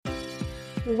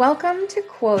Welcome to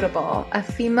Quotable, a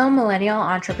female millennial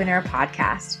entrepreneur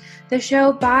podcast, the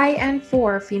show by and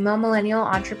for female millennial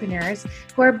entrepreneurs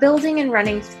who are building and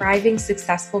running thriving,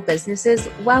 successful businesses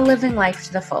while living life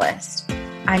to the fullest.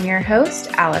 I'm your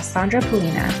host, Alessandra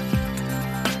Polina.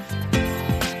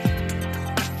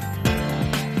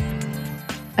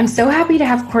 I'm so happy to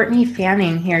have Courtney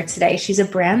Fanning here today. She's a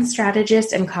brand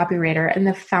strategist and copywriter and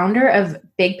the founder of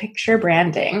Big Picture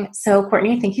Branding. So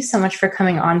Courtney, thank you so much for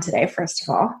coming on today, first of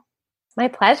all. My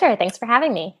pleasure. Thanks for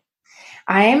having me.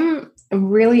 I'm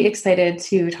really excited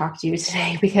to talk to you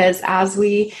today because as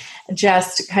we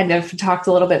just kind of talked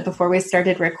a little bit before we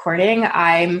started recording,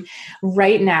 I'm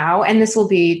right now, and this will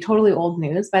be totally old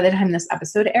news by the time this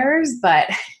episode airs, but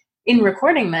in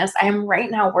recording this, I am right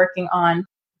now working on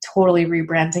totally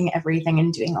rebranding everything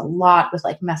and doing a lot with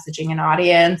like messaging and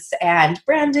audience and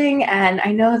branding. And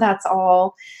I know that's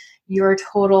all your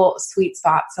total sweet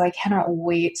spot. So I cannot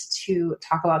wait to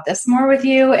talk about this more with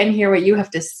you and hear what you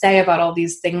have to say about all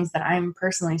these things that I'm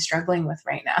personally struggling with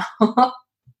right now.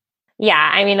 Yeah,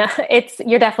 I mean,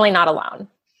 you're definitely not alone.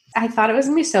 I thought it was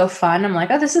going to be so fun. I'm like,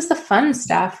 oh, this is the fun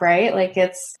stuff, right? Like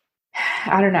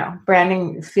I don't know,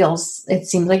 branding it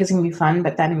seems like it's going to be fun,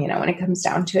 but then, when it comes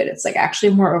down to it, it's like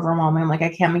actually more overwhelming. I'm like,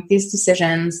 I can't make these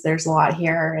decisions. There's a lot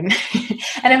here. And,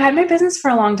 and I've had my business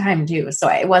for a long time too. So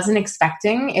I wasn't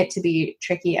expecting it to be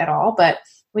tricky at all. But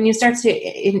when you start to,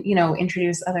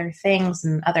 introduce other things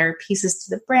and other pieces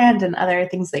to the brand and other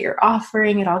things that you're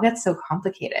offering, it all gets so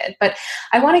complicated. But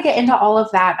I want to get into all of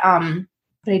that.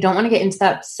 But I don't want to get into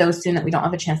that so soon that we don't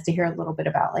have a chance to hear a little bit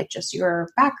about like just your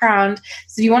background.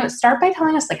 So do you want to start by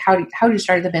telling us like how you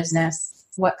started the business,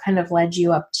 what kind of led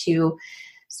you up to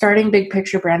starting Big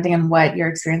Picture Branding and what your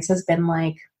experience has been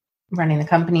like running the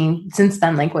company since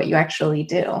then, like what you actually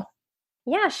do?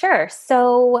 Yeah, sure.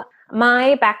 So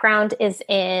my background is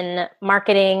in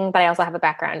marketing, but I also have a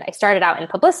background. I started out in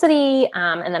publicity,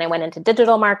 and then I went into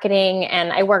digital marketing,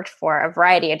 and I worked for a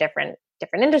variety of different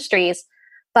industries.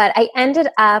 But I ended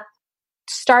up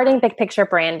starting Big Picture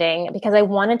Branding because I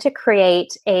wanted to create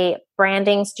a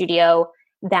branding studio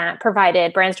that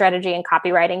provided brand strategy and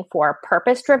copywriting for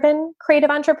purpose-driven creative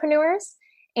entrepreneurs.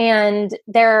 And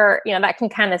that can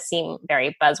kind of seem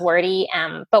very buzzwordy.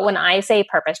 But when I say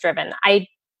purpose-driven, I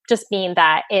just mean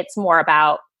that it's more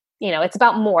about, it's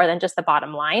about more than just the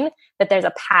bottom line, that there's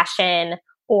a passion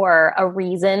or a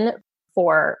reason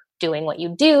for doing what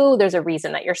you do. There's a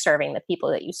reason that you're serving the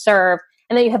people that you serve,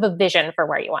 and that you have a vision for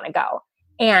where you want to go.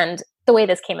 And the way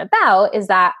this came about is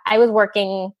that I was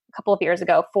working a couple of years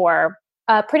ago for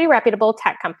a pretty reputable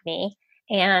tech company,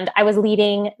 and I was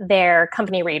leading their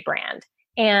company rebrand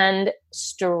and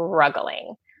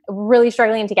really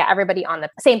struggling to get everybody on the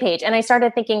same page. And I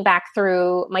started thinking back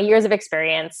through my years of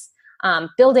experience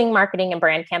building marketing and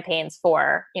brand campaigns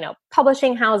for,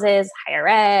 publishing houses, higher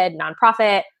ed,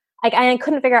 nonprofit. I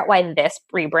couldn't figure out why this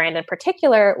rebrand in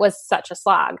particular was such a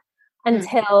slog.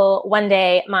 Until one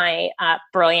day, my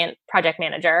brilliant project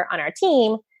manager on our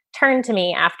team turned to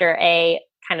me after a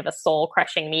kind of a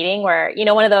soul-crushing meeting where,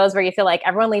 one of those where you feel like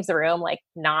everyone leaves the room like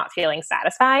not feeling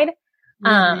satisfied.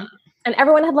 Mm-hmm. And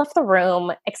everyone had left the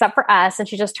room except for us. And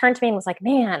she just turned to me and was like,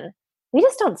 man, we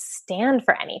just don't stand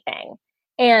for anything.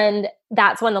 And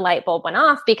that's when the light bulb went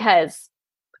off because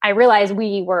I realized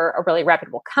we were a really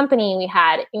reputable company. We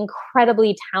had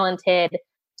incredibly talented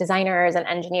designers and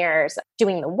engineers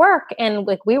doing the work. And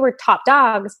like we were top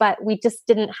dogs, but we just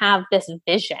didn't have this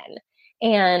vision.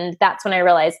 And that's when I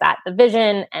realized that the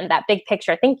vision and that big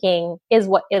picture thinking is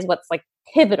what's like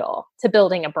pivotal to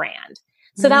building a brand.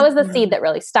 So that was the seed that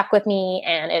really stuck with me.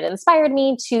 And it inspired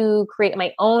me to create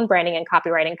my own branding and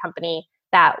copywriting company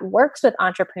that works with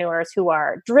entrepreneurs who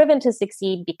are driven to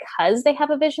succeed because they have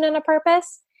a vision and a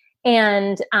purpose.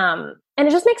 And it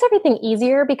just makes everything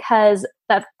easier because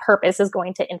that purpose is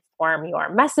going to inform your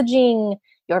messaging,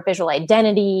 your visual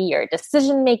identity, your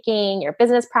decision-making, your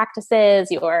business practices,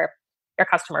 your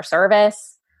customer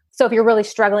service. So if you're really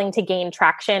struggling to gain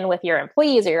traction with your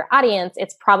employees or your audience,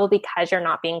 it's probably because you're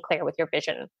not being clear with your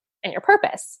vision and your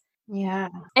purpose. Yeah.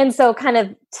 And so kind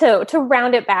of to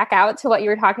round it back out to what you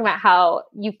were talking about, how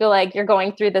you feel like you're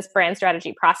going through this brand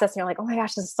strategy process and you're like, oh my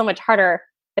gosh, this is so much harder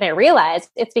than I realized.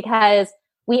 It's because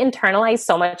we internalize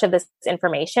so much of this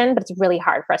information, but it's really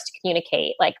hard for us to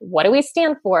communicate. Like, what do we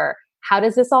stand for? How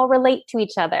does this all relate to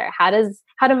each other? How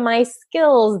do my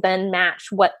skills then match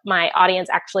what my audience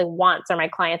actually wants or my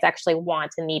clients actually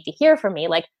want and need to hear from me?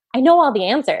 Like, I know all the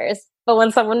answers, but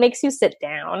when someone makes you sit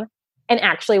down and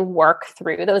actually work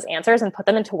through those answers and put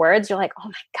them into words, you're like, oh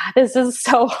my God, this is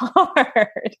so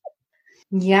hard.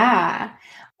 Yeah.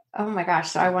 Oh my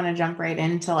gosh. So I want to jump right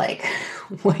into like,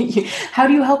 how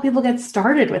do you help people get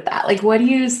started with that? Like, what do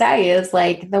you say is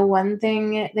like the one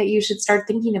thing that you should start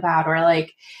thinking about, or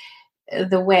like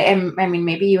the way, and I mean,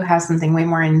 maybe you have something way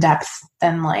more in depth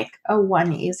than like a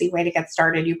one easy way to get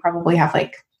started. You probably have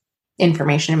like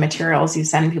information and materials you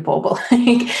send people, but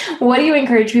like, what do you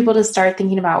encourage people to start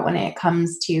thinking about when it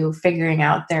comes to figuring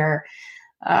out their,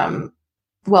 um,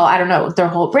 well, I don't know, their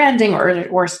whole branding,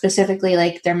 or specifically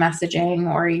like their messaging,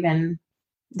 or even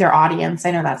their audience?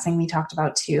 I know that's something we talked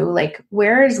about too. Like,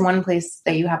 where is one place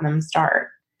that you have them start?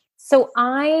 So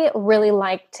I really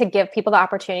like to give people the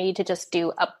opportunity to just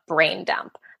do a brain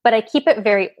dump, but I keep it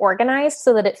very organized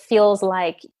so that it feels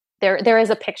like there is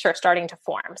a picture starting to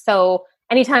form. So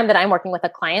anytime that I'm working with a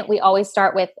client, we always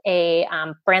start with a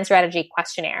brand strategy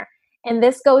questionnaire. And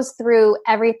this goes through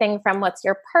everything from what's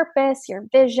your purpose, your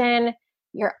vision,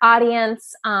 your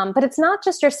audience. But it's not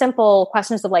just your simple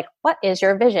questions of like, what is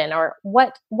your vision, or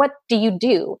what do you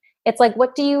do? It's like,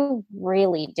 what do you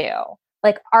really do?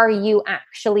 Like, are you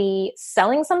actually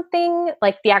selling something,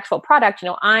 like the actual product?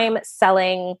 I'm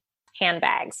selling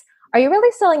handbags. Are you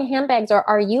really selling handbags, or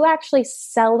are you actually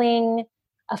selling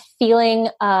a feeling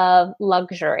of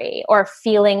luxury, or a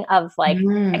feeling of like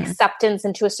Mm, acceptance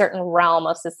into a certain realm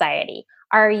of society?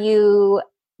 Are you,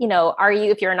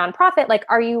 if you're a nonprofit, like,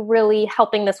 are you really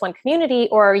helping this one community,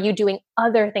 or are you doing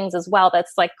other things as well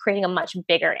that's like creating a much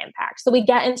bigger impact? So we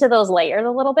get into those layers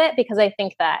a little bit, because I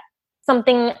think that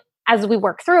something, as we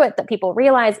work through it, that people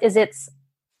realize is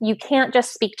you can't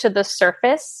just speak to the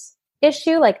surface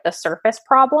issue, like the surface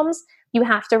problems. You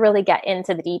have to really get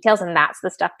into the details, and that's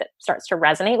the stuff that starts to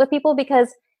resonate with people.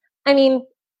 Because I mean,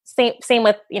 same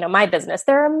with my business.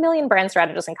 There are a million brand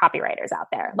strategists and copywriters out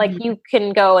there. Like, mhm. you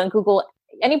can go and Google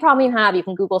any problem you have. You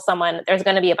can Google someone. There's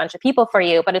going to be a bunch of people for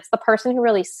you, but it's the person who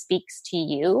really speaks to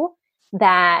you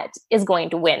that is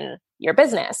going to win your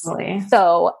business. Totally.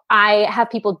 So I have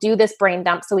people do this brain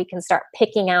dump so we can start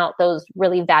picking out those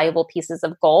really valuable pieces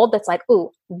of gold that's like, ooh,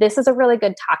 this is a really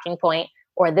good talking point,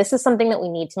 or this is something that we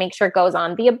need to make sure goes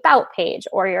on the about page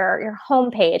or your home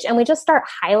page. And we just start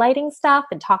highlighting stuff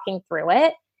and talking through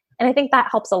it. And I think that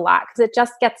helps a lot, because it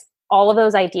just gets all of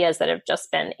those ideas that have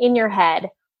just been in your head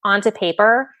onto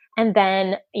paper. And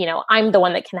then, I'm the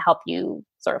one that can help you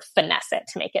sort of finesse it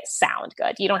to make it sound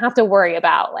good. You don't have to worry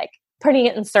about like putting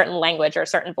it in certain language or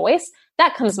certain voice.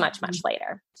 That comes much, much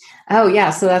later. Oh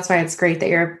yeah. So that's why it's great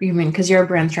that because you're a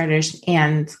brand strategist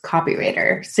and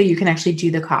copywriter. So you can actually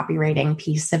do the copywriting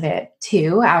piece of it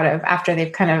too, after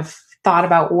they've kind of thought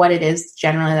about what it is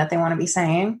generally that they want to be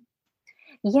saying.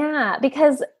 Yeah,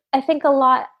 because I think a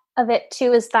lot of it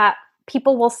too is that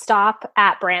people will stop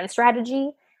at brand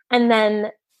strategy, and then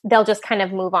they'll just kind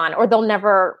of move on, or they'll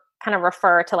never kind of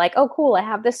refer to like, oh, cool, I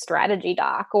have this strategy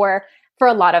doc. Or for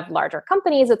a lot of larger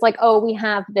companies, it's like, oh, we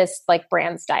have this like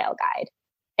brand style guide,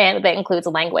 and that includes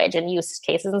language and use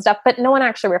cases and stuff, but no one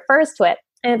actually refers to it.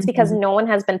 And it's because Mhm. no one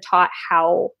has been taught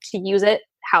how to use it,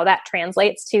 how that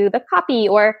translates to the copy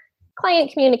or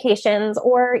client communications,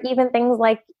 or even things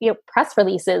like press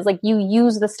releases. Like, you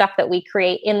use the stuff that we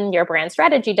create in your brand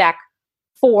strategy deck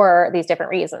for these different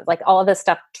reasons. Like, all of this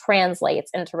stuff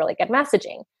translates into really good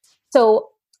messaging. So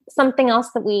something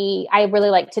else that I really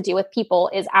like to do with people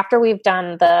is, after we've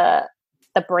done the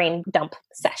brain dump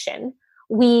session,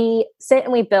 we sit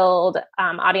and we build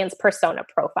audience persona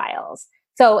profiles.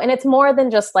 So, and it's more than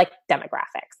just like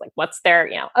demographics. Like, what's their,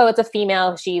 oh, it's a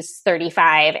female, she's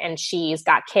 35 and she's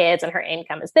got kids and her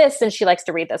income is this and she likes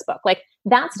to read this book. Like,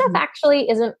 that stuff actually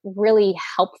isn't really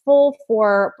helpful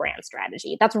for brand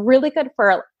strategy. That's really good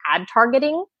for ad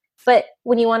targeting. But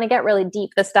when you want to get really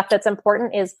deep, the stuff that's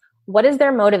important is, what is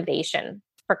their motivation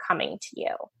for coming to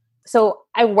you? So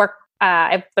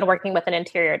I've been working with an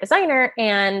interior designer,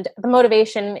 and the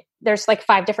motivation, there's like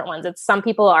 5 different ones. It's some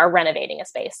people are renovating a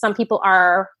space. Some people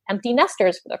are empty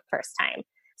nesters for the first time.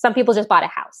 Some people just bought a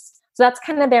house. So that's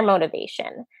kind of their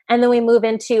motivation. And then we move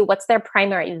into what's their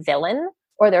primary villain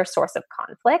or their source of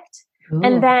conflict. Ooh.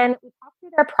 And then we talk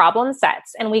through their problem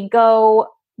sets, and we go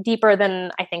deeper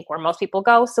than I think where most people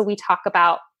go. So we talk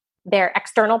about their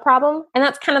external problem. And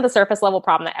that's kind of the surface level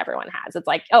problem that everyone has. It's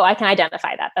like, oh, I can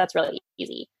identify that. That's really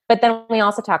easy. But then we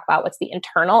also talk about what's the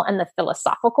internal and the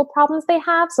philosophical problems they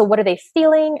have. So what are they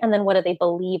feeling? And then what do they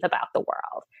believe about the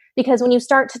world? Because when you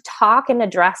start to talk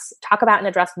about and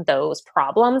address those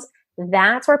problems,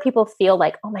 that's where people feel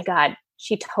like, oh my God,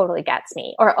 she totally gets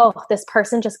me. Or, oh, this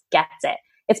person just gets it.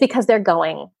 It's because they're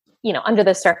going, under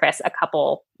the surface a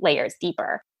couple layers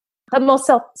deeper. But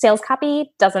most sales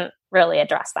copy doesn't really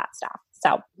address that stuff.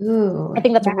 So Ooh, I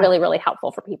think that's yeah. really, really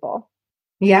helpful for people.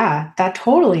 Yeah, that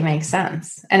totally makes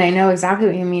sense. And I know exactly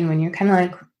what you mean when you're kind of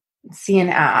like, see an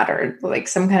ad or like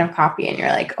some kind of copy and you're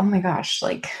like, oh my gosh,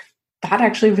 like that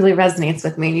actually really resonates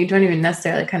with me. And you don't even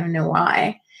necessarily kind of know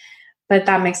why. But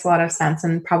that makes a lot of sense.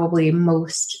 And probably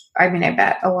I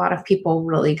bet a lot of people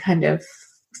really kind of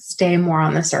stay more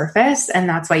on the surface. And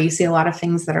that's why you see a lot of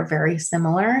things that are very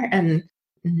similar and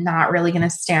not really going to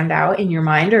stand out in your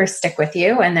mind or stick with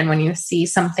you. And then when you see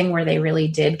something where they really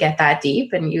did get that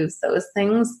deep and use those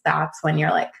things, that's when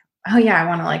you're like, oh yeah, I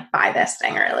want to like buy this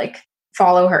thing or like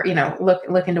follow her,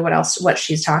 look into what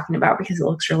she's talking about because it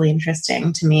looks really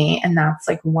interesting to me. And that's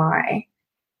like why.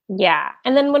 Yeah.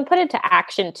 And then when put into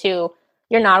action too,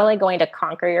 you're not only going to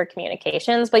conquer your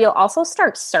communications, but you'll also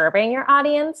start serving your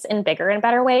audience in bigger and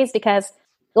better ways because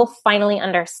you'll finally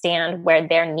understand where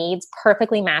their needs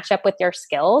perfectly match up with your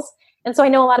skills. And so I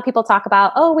know a lot of people talk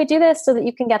about, oh, we do this so that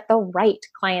you can get the right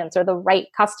clients or the right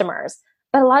customers.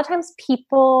 But a lot of times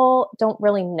people don't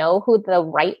really know who the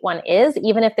right one is,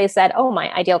 even if they said, oh, my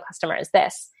ideal customer is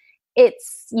this. They're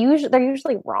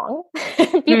usually wrong.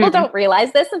 People don't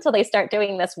realize this until they start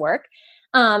doing this work.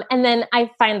 And then I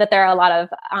find that there are a lot of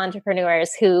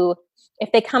entrepreneurs who,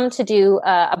 if they come to do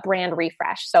a brand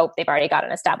refresh, so they've already got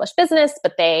an established business,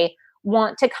 but they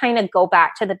want to kind of go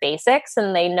back to the basics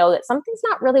and they know that something's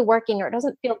not really working or it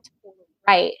doesn't feel totally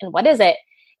right. And what is it?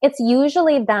 It's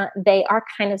usually that they are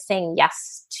kind of saying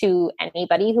yes to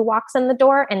anybody who walks in the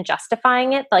door and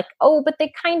justifying it like, oh, but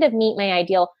they kind of meet my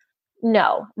ideal.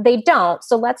 No, they don't.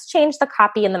 So let's change the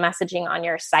copy and the messaging on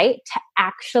your site to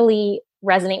actually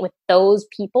resonate with those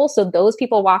people. So those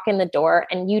people walk in the door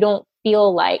and you don't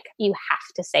feel like you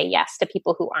have to say yes to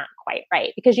people who aren't quite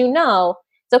right. Because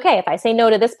it's okay. If I say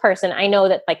no to this person, I know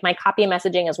that like my copy and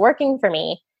messaging is working for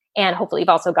me. And hopefully you've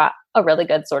also got a really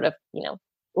good sort of,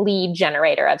 lead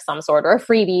generator of some sort or a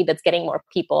freebie that's getting more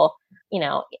people,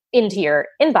 into your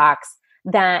inbox,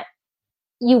 that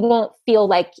you won't feel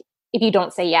like if you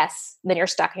don't say yes, then you're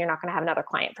stuck and you're not going to have another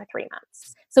client for 3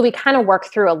 months. So we kind of work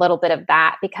through a little bit of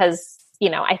that because,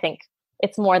 I think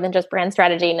it's more than just brand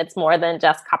strategy and it's more than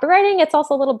just copywriting. It's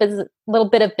also a little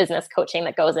bit of business coaching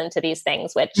that goes into these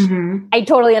things, which I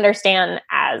totally understand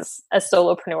as a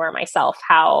solopreneur myself,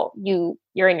 how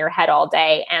you're in your head all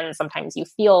day. And sometimes you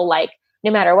feel like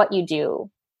no matter what you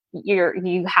do,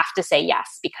 you have to say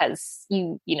yes because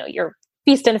your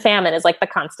feast and famine is like the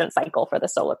constant cycle for the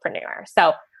solopreneur.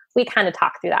 So we kind of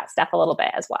talk through that stuff a little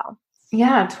bit as well.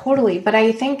 Yeah, totally. But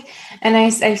I think, and I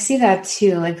see that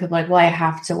too, like people are like, well, I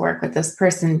have to work with this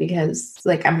person because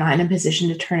like, I'm not in a position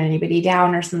to turn anybody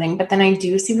down or something. But then I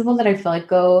do see people that I feel like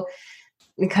go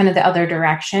kind of the other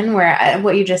direction where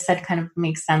what you just said kind of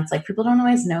makes sense. Like people don't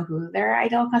always know who their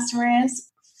ideal customer is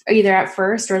either at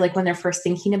first or like when they're first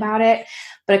thinking about it.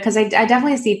 But because I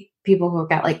definitely see people who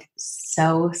get like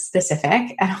so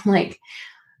specific and I'm like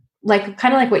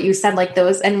kind of like what you said, like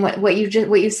those, and what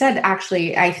you said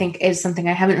actually, I think is something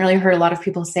I haven't really heard a lot of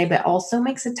people say, but also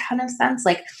makes a ton of sense.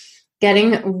 Like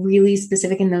getting really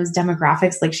specific in those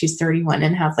demographics, like she's 31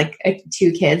 and has like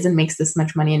 2 kids and makes this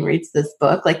much money and reads this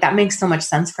book. Like that makes so much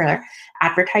sense for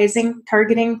advertising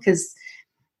targeting. Cause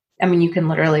I mean, you can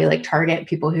literally like target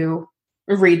people who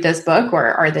read this book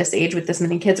or are this age with this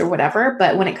many kids or whatever.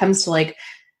 But when it comes to like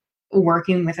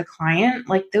working with a client,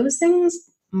 like those things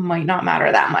might not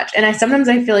matter that much. And sometimes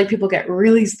I feel like people get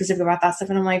really specific about that stuff.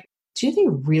 And I'm like, do they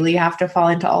really have to fall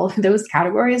into all of those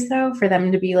categories though, for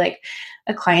them to be like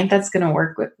a client that's going to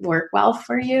work well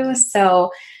for you?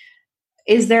 So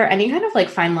is there any kind of like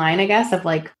fine line, I guess, of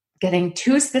like getting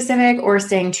too specific or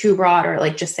staying too broad or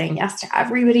like just saying yes to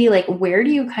everybody? Like where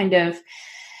do you kind of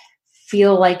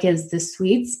feel like is the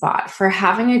sweet spot for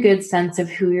having a good sense of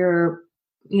who your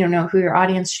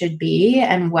audience should be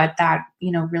and what that,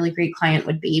 really great client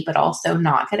would be, but also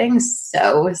not getting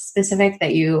so specific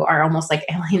that you are almost like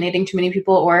alienating too many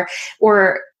people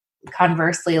or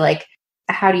conversely, like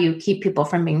how do you keep people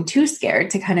from being too scared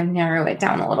to kind of narrow it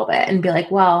down a little bit and be like,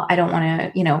 well, I don't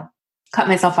want to, cut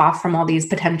myself off from all these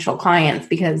potential clients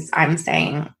because I'm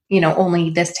saying, only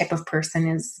this type of person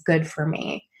is good for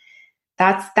me.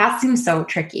 That seems so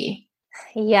tricky.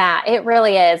 Yeah, it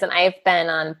really is. And I've been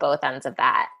on both ends of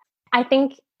that. I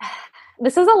think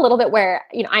this is a little bit where,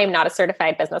 I am not a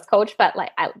certified business coach, but like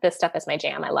this stuff is my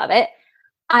jam. I love it.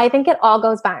 I think it all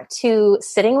goes back to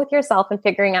sitting with yourself and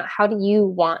figuring out how do you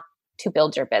want to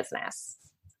build your business.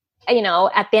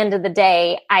 At the end of the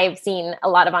day, I've seen a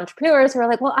lot of entrepreneurs who are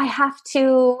like, well, I have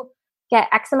to get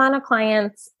X amount of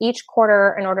clients each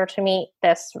quarter in order to meet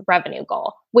this revenue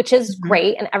goal, which is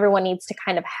great. And everyone needs to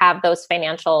kind of have those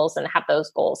financials and have those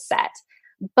goals set.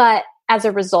 But as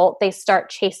a result, they start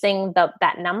chasing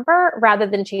that number rather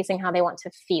than chasing how they want to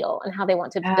feel and how they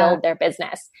want to build their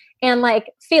business. And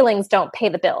like, feelings don't pay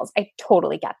the bills. I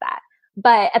totally get that.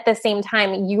 But at the same time,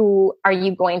 are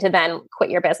you going to then quit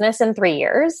your business in 3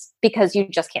 years because you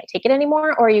just can't take it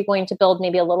anymore? Or are you going to build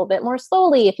maybe a little bit more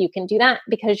slowly if you can do that?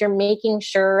 Because you're making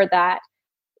sure that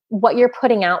what you're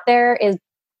putting out there is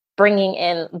bringing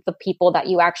in the people that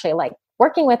you actually like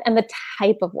working with and the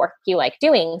type of work you like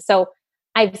doing. So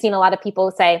I've seen a lot of people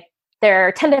say, there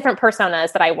are 10 different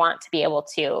personas that I want to be able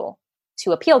to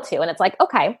appeal to. And it's like,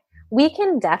 okay, we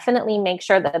can definitely make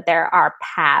sure that there are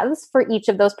paths for each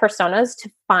of those personas to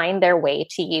find their way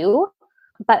to you.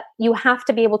 But you have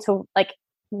to be able to like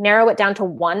narrow it down to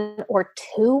 1 or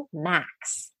 2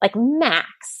 max, like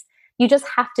max. You just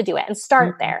have to do it and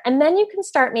start there. And then you can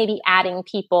start maybe adding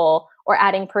people or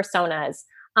adding personas.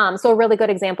 So a really good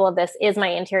example of this is my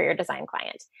interior design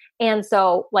client. And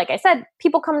so, like I said,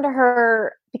 people come to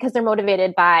her because they're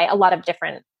motivated by a lot of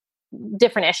different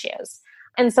issues.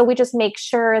 And so we just make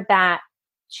sure that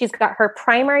she's got her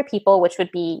primary people, which would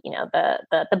be,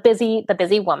 the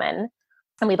busy woman.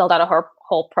 And we build out a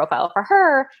whole profile for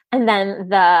her. And then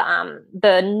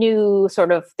the new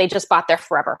sort of, they just bought their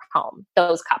forever home,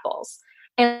 those couples.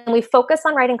 And we focus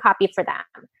on writing copy for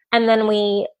them. And then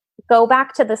we go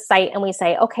back to the site and we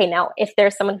say, okay, now if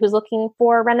there's someone who's looking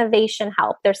for renovation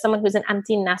help, there's someone who's an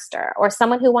empty nester, or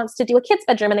someone who wants to do a kid's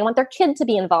bedroom and they want their kid to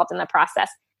be involved in the process.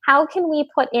 How can we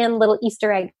put in little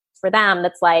Easter eggs for them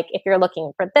that's like, if you're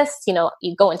looking for this,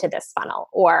 you go into this funnel,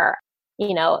 or,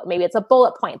 maybe it's a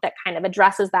bullet point that kind of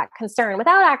addresses that concern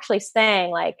without actually saying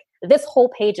like, this whole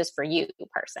page is for you,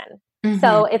 person. Mm-hmm.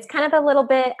 So it's kind of a little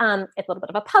bit, it's a little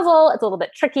bit of a puzzle. It's a little bit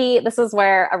tricky. This is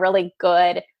where a really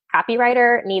good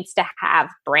copywriter needs to have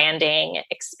branding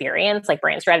experience, like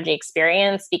brand strategy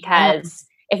experience, because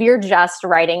if you're just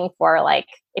writing for like,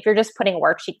 if you're just putting a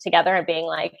worksheet together and being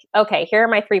like, okay, here are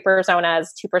my 3 personas,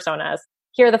 2 personas,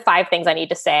 here are the 5 things I need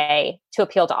to say to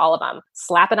appeal to all of them,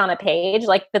 slap it on a page.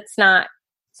 Like it's not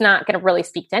going to really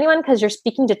speak to anyone because you're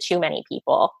speaking to too many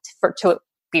people to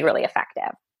be really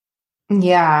effective.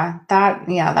 Yeah,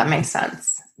 that makes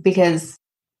sense, because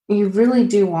you really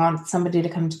do want somebody to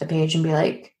come to the page and be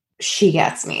like, she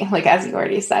gets me, like, as you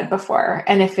already said before.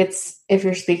 And if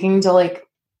you're speaking to like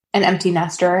an empty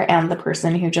nester and the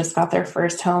person who just got their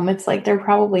first home, it's like, they're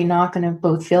probably not going to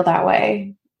both feel that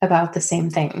way about the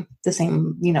same thing, the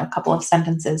same, couple of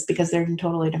sentences, because they're in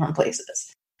totally different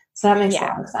places. So that makes a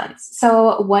lot of sense.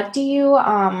 So what do you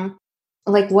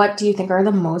think are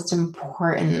the most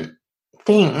important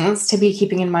things to be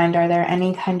keeping in mind? Are there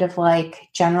any kind of like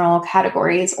general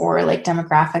categories or like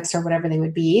demographics or whatever they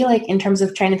would be, like in terms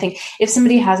of trying to think if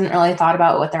somebody hasn't really thought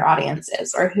about what their audience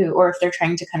is, or if they're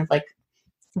trying to kind of like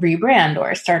rebrand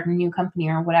or start a new company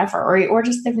or whatever, or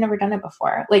just they've never done it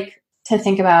before, like to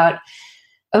think about,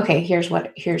 okay, here's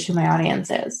who my audience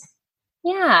is.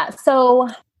 Yeah. So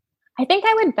I think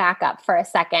I would back up for a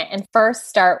second and first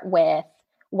start with,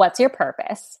 what's your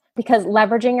purpose? Because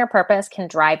leveraging your purpose can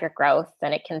drive your growth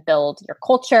and it can build your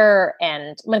culture.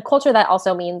 And when culture, that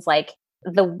also means like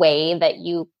the way that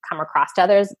you come across to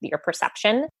others, your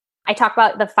perception. I talk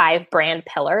about the 5 brand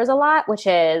pillars a lot, which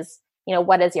is,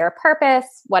 what is your purpose?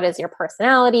 What is your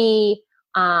personality?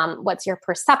 What's your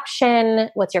perception?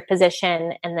 What's your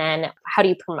position? And then how do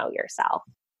you promote yourself?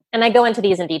 And I go into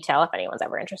these in detail if anyone's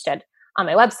ever interested on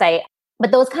my website.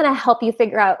 But those kind of help you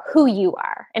figure out who you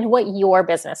are and what your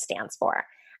business stands for.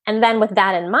 And then with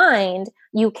that in mind,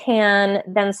 you can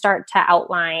then start to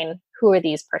outline, who are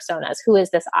these personas? Who is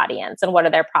this audience? And what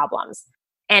are their problems?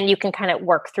 And you can kind of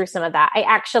work through some of that. I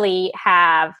actually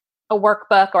have a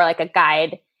workbook or like a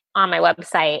guide on my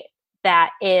website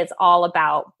that is all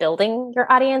about building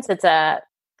your audience. It's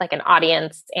like an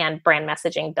audience and brand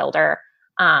messaging builder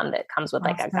that comes with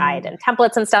like a guide and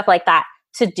templates and stuff like that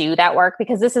to do that work,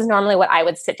 because this is normally what I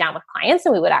would sit down with clients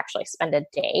and we would actually spend a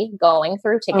day going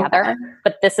through together. Okay.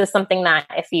 But this is something that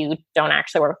if you don't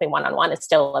actually work with me one-on-one, is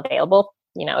still available.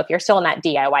 If you're still in that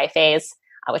DIY phase,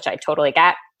 which I totally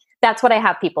get, that's what I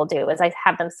have people do, is I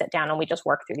have them sit down and we just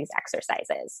work through these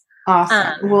exercises.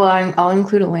 Awesome. Well, I'll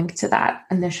include a link to that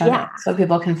in the show notes so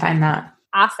people can find that.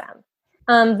 Awesome.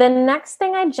 The next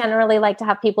thing I generally like to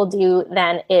have people do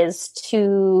then is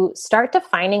to start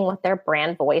defining what their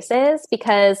brand voice is,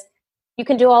 because you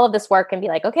can do all of this work and be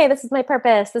like, okay, this is my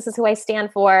purpose. This is who I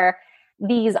stand for.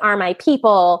 These are my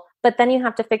people. But then you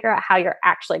have to figure out how you're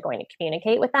actually going to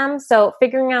communicate with them. So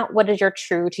figuring out what is your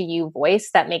true to you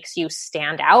voice that makes you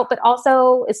stand out, but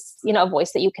also is, a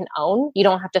voice that you can own. You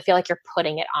don't have to feel like you're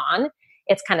putting it on.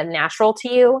 It's kind of natural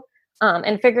to you.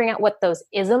 And figuring out what those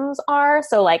isms are.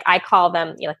 So like I call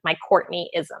them, like my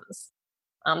Courtney isms.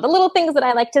 The little things that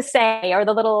I like to say, or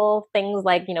the little things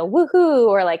like, woohoo,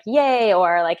 or like, yay,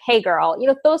 or like, hey girl,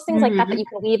 those things like that, that you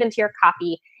can weave into your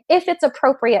copy if it's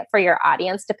appropriate for your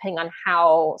audience, depending on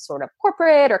how sort of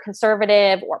corporate or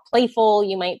conservative or playful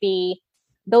you might be.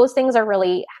 Those things are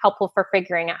really helpful for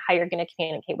figuring out how you're going to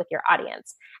communicate with your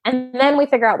audience. And then we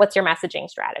figure out what's your messaging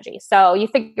strategy. So you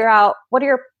figure out what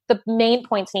are the main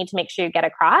points you need to make sure you get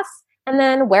across. And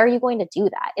then where are you going to do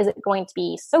that? Is it going to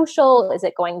be social? Is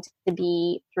it going to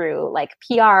be through like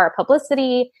PR or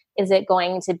publicity? Is it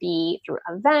going to be through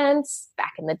events?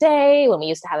 Back in the day when we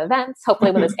used to have events,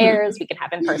 hopefully when this airs, we can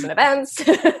have in-person events.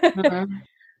 Mm-hmm.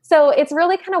 So it's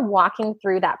really kind of walking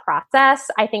through that process,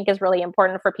 I think, is really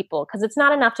important for people, because it's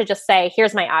not enough to just say,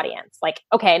 here's my audience. Like,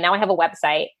 okay, now I have a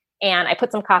website and I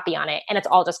put some copy on it and it's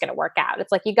all just going to work out.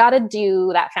 It's like, you got to do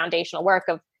that foundational work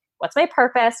of what's my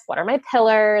purpose? What are my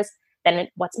pillars? Then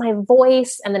what's my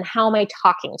voice? And then how am I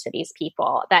talking to these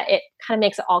people? That it kind of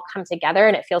makes it all come together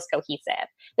and it feels cohesive.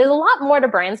 There's a lot more to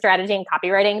brand strategy and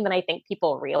copywriting than I think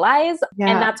people realize. Yeah.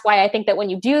 And that's why I think that when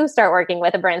you do start working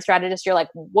with a brand strategist, you're like,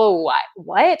 whoa,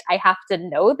 what? I have to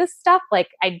know this stuff? Like,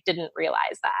 I didn't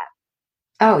realize that.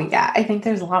 Oh yeah. I think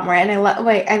there's a lot more. And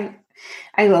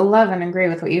I love and agree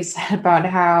with what you said about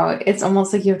how it's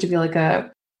almost like you have to be like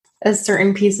a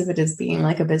certain piece of it is being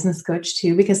like a business coach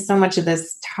too, because so much of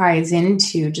this ties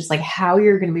into just like how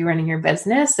you're going to be running your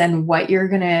business and what you're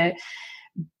going to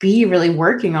be really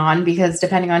working on, because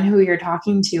depending on who you're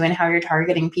talking to and how you're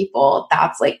targeting people,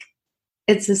 that's like,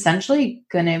 it's essentially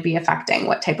going to be affecting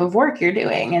what type of work you're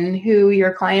doing and who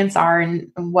your clients are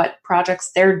and what projects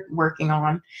they're working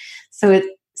on. So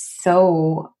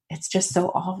it's just so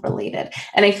all related.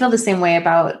 And I feel the same way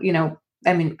about,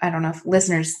 I mean, I don't know if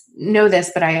listeners know this,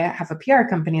 but I have a PR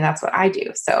company. That's what I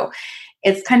do. So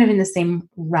it's kind of in the same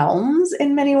realms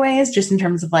in many ways, just in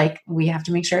terms of like, we have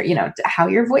to make sure, how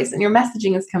your voice and your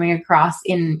messaging is coming across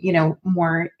in,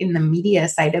 more in the media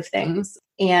side of things.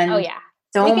 And oh yeah.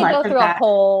 So we can go through a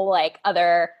whole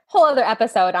other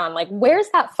episode on like, where's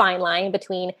that fine line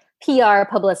between PR,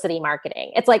 publicity,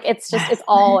 marketing? It's like, it's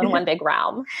all in one big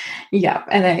realm. Yeah.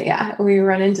 And we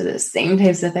run into the same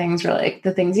types of things where like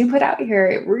the things you put out here,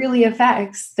 it really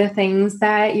affects the things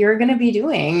that you're going to be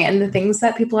doing and the things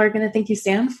that people are going to think you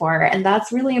stand for. And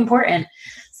that's really important.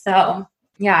 So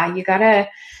yeah,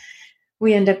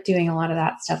 we end up doing a lot of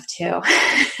that stuff too.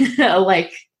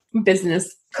 Like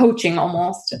business coaching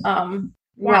almost.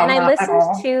 Yeah, and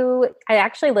I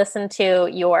actually listened to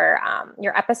your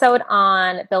episode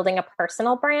on building a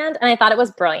personal brand, and I thought it was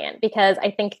brilliant, because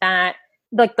I think that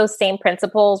like those same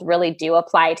principles really do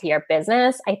apply to your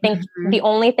business. I think the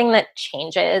only thing that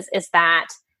changes is that,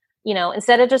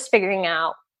 instead of just figuring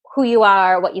out who you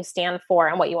are, what you stand for,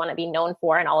 and what you want to be known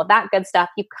for, and all of that good stuff,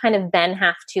 you kind of then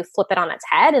have to flip it on its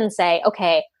head and say,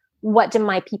 okay, what do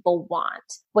my people want?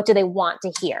 What do they want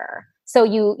to hear? So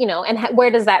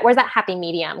where's that happy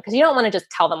medium? Because you don't want to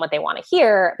just tell them what they want to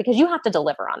hear, because you have to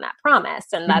deliver on that promise,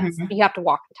 and that's you have to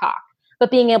walk the talk. But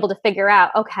being able to figure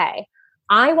out, okay,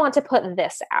 I want to put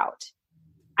this out.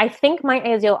 I think my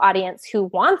ideal audience who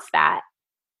wants that,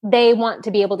 they want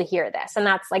to be able to hear this. And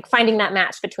that's like finding that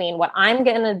match between what I'm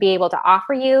going to be able to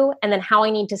offer you and then how I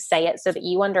need to say it so that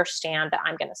you understand that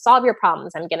I'm going to solve your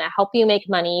problems. I'm going to help you make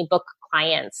money, book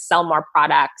clients, sell more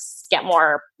products, get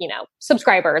more,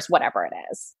 subscribers, whatever it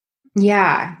is.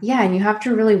 Yeah. Yeah. And you have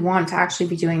to really want to actually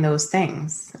be doing those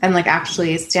things and like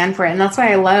actually stand for it. And that's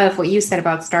why I love what you said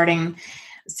about starting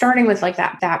with like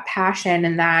that passion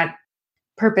and that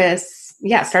purpose.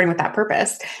 Yeah. Starting with that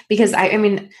purpose, because I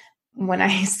mean, when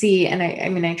I see, and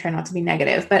I try not to be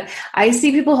negative, but I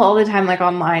see people all the time, like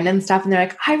online and stuff. And they're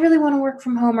like, I really want to work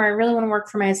from home, or I really want to work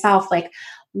for myself. Like,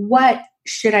 what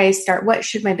should I start? What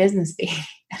should my business be?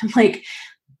 And I'm like,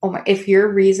 oh my, if your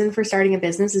reason for starting a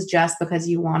business is just because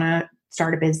you want to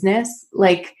start a business,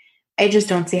 like, I just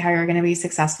don't see how you're going to be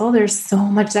successful. There's so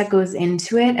much that goes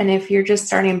into it. And if you're just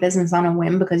starting a business on a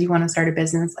whim because you want to start a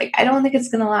business, like, I don't think it's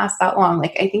going to last that long.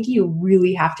 Like, I think you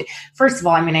really have to, first of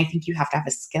all, I think you have to have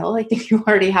a skill. I think you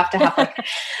already have to have like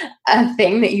a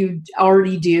thing that you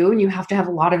already do. And you have to have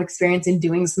a lot of experience in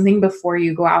doing something before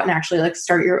you go out and actually like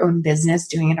start your own business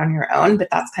doing it on your own. But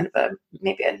that's kind of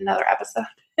maybe another episode.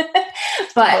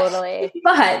 Totally.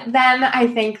 But then I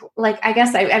think, like, I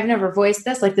guess I've never voiced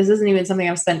this. Like, this isn't even something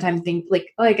I've spent time thinking, like,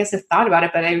 oh, I guess I've thought about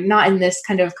it, but I'm not in this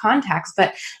kind of context.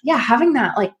 But yeah, having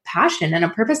that like passion and a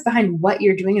purpose behind what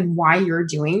you're doing and why you're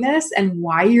doing this and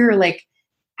why you're like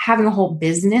having a whole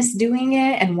business doing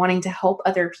it and wanting to help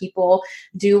other people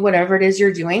do whatever it is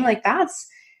you're doing. Like that's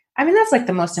like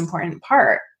the most important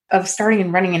part of starting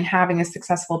and running and having a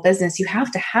successful business, you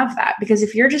have to have that, because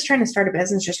if you're just trying to start a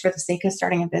business just for the sake of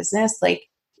starting a business, like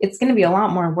it's going to be a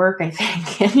lot more work, I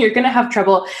think. And you're going to have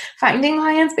trouble finding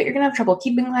clients, but you're going to have trouble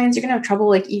keeping clients. You're going to have trouble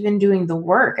like even doing the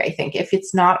work, I think, if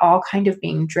it's not all kind of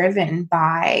being driven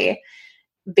by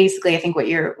basically, I think what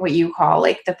you call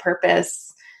like the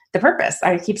purpose.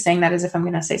 I keep saying that as if I'm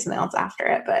going to say something else after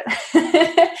it, but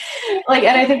like,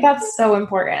 and I think that's so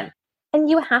important. And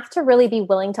you have to really be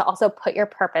willing to also put your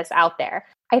purpose out there.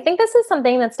 I think this is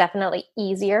something that's definitely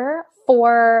easier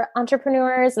for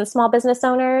entrepreneurs and small business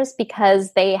owners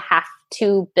because they have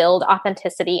to build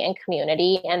authenticity and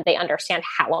community, and they understand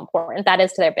how important that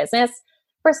is to their business.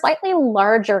 For slightly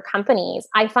larger companies,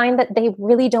 I find that they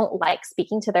really don't like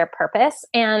speaking to their purpose.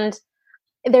 And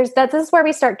this is where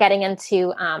we start getting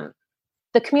into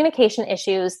the communication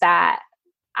issues that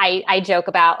I joke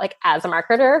about, like as a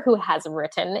marketer who has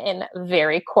written in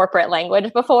very corporate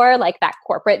language before, like that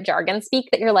corporate jargon speak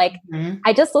that you're like,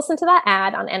 I just listened to that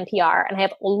ad on NPR and I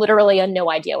have literally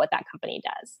no idea what that company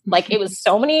does. Like it was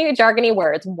so many jargony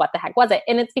words. What the heck was it?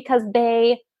 And it's because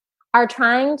they are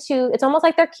trying to, it's almost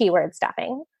like they're keyword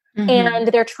stuffing, and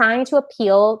they're trying to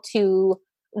appeal to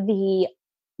the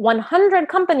 100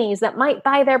 companies that might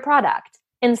buy their product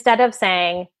instead of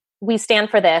saying, we stand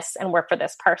for this and we're for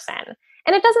this person.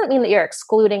 And it doesn't mean that you're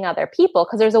excluding other people,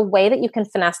 because there's a way that you can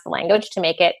finesse the language to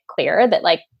make it clear that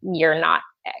like you're not,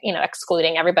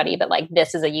 excluding everybody, but like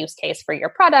this is a use case for your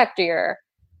product or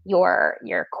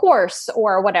your course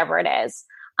or whatever it is.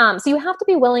 So you have to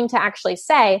be willing to actually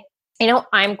say,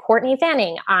 I'm Courtney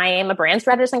Fanning. I am a brand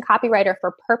strategist and copywriter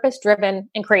for purpose-driven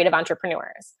and creative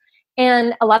entrepreneurs.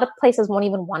 And a lot of places won't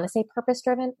even want to say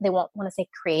purpose-driven. They won't want to say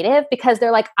creative because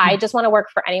they're like, I just want to work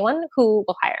for anyone who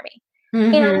will hire me.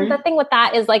 And the thing with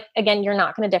that is like, again, you're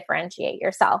not going to differentiate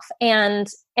yourself. And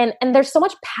there's so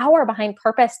much power behind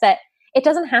purpose that it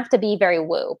doesn't have to be very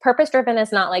woo. Purpose-driven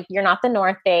is not like, you're not the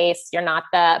North Face, you're not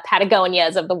the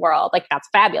Patagonias of the world. Like that's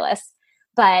fabulous.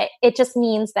 But it just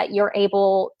means that you're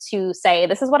able to say,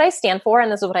 this is what I stand for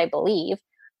and this is what I believe.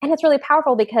 And it's really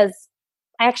powerful because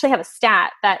I actually have a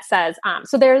stat that says,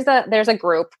 so there's a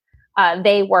group,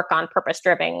 they work on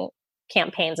purpose-driven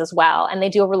campaigns as well. And they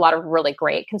do a lot of really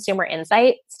great consumer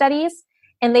insight studies.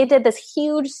 And they did this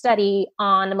huge study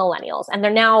on the millennials. And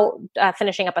they're now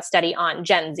finishing up a study on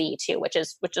Gen Z too, which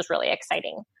is really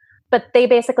exciting. But they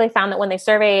basically found that when they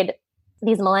surveyed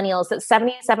these millennials, that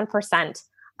 77%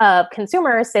 of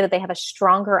consumers say that they have a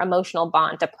stronger emotional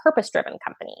bond to purpose-driven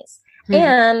companies.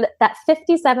 And that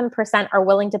 57% are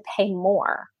willing to pay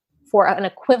more for an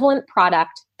equivalent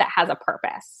product that has a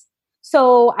purpose.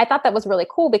 So I thought that was really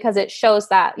cool because it shows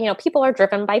that, people are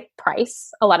driven by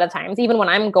price a lot of times. Even when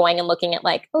I'm going and looking at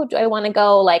like, oh, do I want to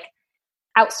go like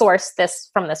outsource this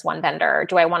from this one vendor?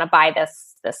 Do I want to buy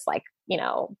this like,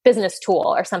 business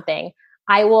tool or something?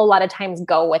 I will a lot of times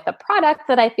go with a product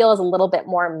that I feel is a little bit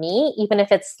more me, even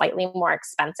if it's slightly more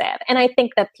expensive. And I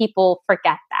think that people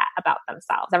forget that about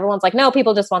themselves. Everyone's like, no,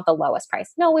 people just want the lowest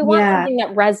price. No, we want something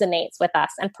that resonates with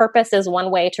us. And purpose is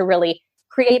one way to really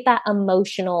create that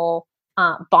emotional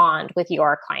bond with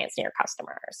your clients and your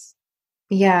customers.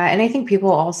 Yeah. And I think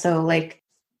people also like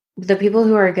the people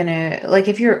who are going to like,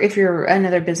 if you're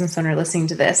another business owner listening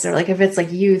to this, or like, if it's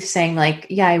like you saying like,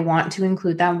 yeah, I want to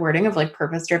include that wording of like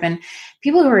purpose driven,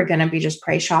 people who are going to be just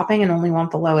price shopping and only want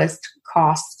the lowest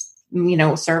cost,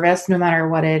 service, no matter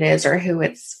what it is or who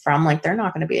it's from, like, they're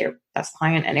not going to be your best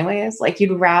client anyways. Like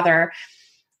you'd rather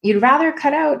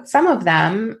cut out some of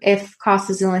them if cost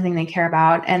is the only thing they care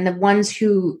about. And the ones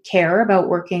who care about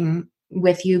working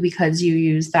with you because you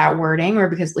use that wording or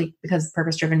because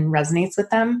purpose driven resonates with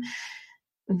them,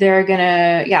 they're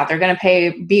gonna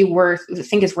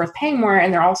think it's worth paying more.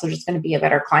 And they're also just going to be a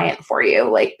better client for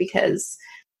you, like, because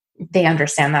they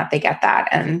understand that, they get that,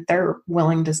 and they're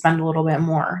willing to spend a little bit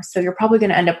more. So you're probably going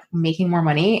to end up making more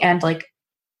money and like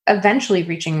eventually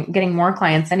getting more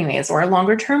clients anyways, or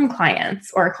longer term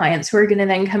clients, or clients who are going to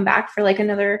then come back for like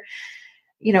another,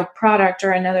 product or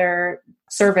another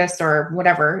service or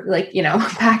whatever, like,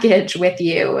 package with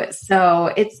you.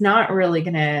 So it's not really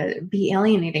going to be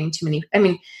alienating too many. I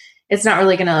mean, it's not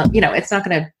really going to, it's not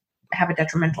going to have a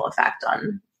detrimental effect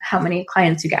on how many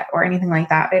clients you get or anything like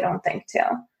that. I don't think too.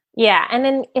 Yeah. And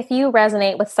then if you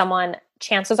resonate with someone,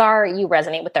 chances are you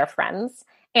resonate with their friends.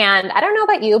 And I don't know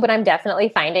about you, but I'm definitely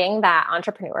finding that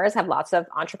entrepreneurs have lots of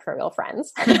entrepreneurial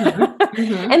friends.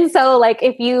 And so like,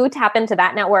 if you tap into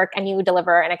that network and you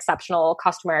deliver an exceptional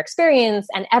customer experience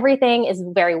and everything is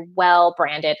very well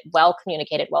branded, well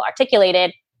communicated, well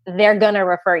articulated, they're going to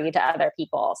refer you to other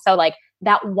people. So like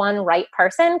that one right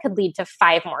person could lead to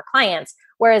 5 more clients,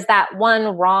 Whereas that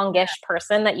one wrongish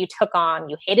person that you took on,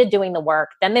 you hated doing the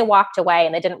work, then they walked away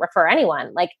and they didn't refer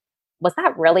anyone. Like, was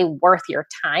that really worth your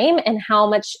time? And how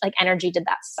much like energy did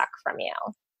that suck from you?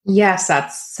 Yes,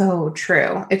 that's so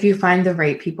true. If you find the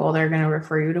right people, they're going to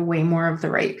refer you to way more of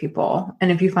the right people.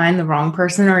 And if you find the wrong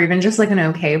person or even just like an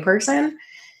okay person,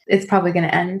 it's probably going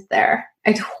to end there.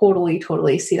 I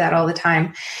totally see that all the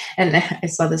time. And I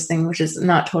saw this thing, which is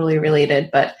not totally related,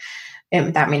 but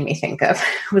that made me think of,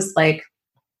 was like,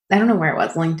 I don't know where it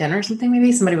was, LinkedIn or something.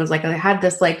 Maybe somebody was like, I had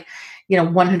this like,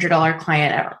 $100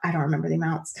 client. I don't remember the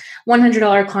amounts.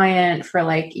 $100 client for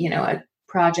like, a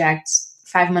project.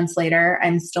 5 months later,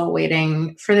 I'm still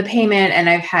waiting for the payment. And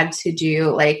I've had to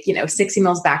do like, 6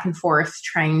 emails back and forth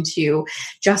trying to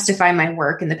justify my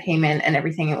work and the payment and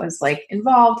everything it was like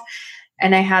involved.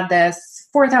 And I had this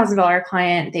 $4,000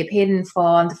 client. They paid in full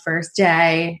on the first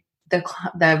day.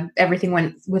 The everything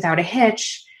went without a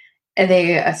hitch. And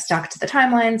they stuck to the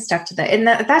timeline, and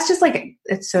that's just like,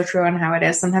 it's so true on how it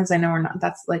is. Sometimes I know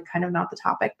that's like kind of not the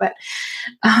topic, but,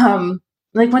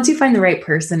 like once you find the right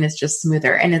person, it's just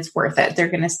smoother and it's worth it. They're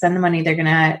going to spend the money. They're going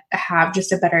to have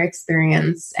just a better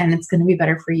experience, and it's going to be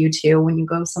better for you too. When you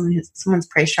go someone's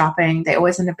price shopping, they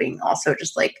always end up being also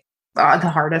just like the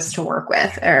hardest to work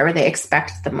with, or they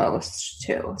expect the most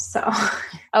too. So,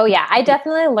 oh yeah, I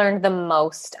definitely learned the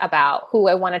most about who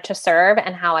I wanted to serve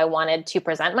and how I wanted to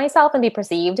present myself and be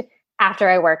perceived after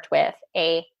I worked with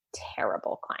a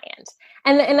terrible client.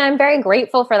 And I'm very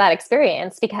grateful for that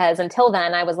experience, because until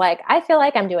then I was like, I feel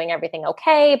like I'm doing everything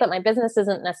okay, but my business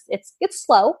isn't, it's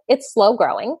slow. It's slow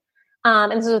growing.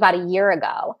 And this was about a year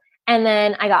ago. And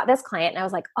then I got this client and I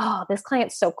was like, oh, this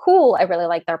client's so cool. I really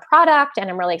like their product and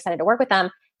I'm really excited to work with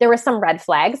them. There were some red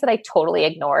flags that I totally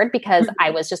ignored because I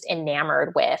was just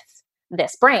enamored with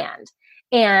this brand.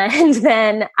 And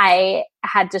then I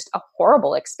had just a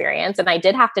horrible experience, and I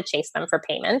did have to chase them for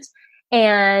payment.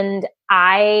 And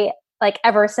I, like,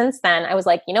 ever since then, I was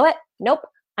like, you know what? Nope.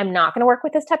 I'm not going to work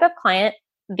with this type of client.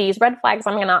 These red flags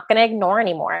I'm not going to ignore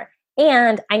anymore.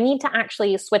 And I need to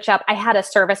actually switch up. I had a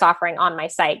service offering on my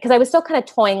site because I was still kind of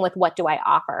toying with, what do I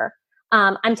offer?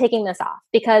 I'm taking this off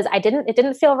because it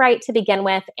didn't feel right to begin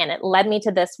with. And it led me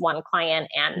to this one client,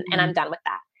 and I'm done with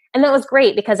that. And that was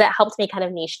great because it helped me kind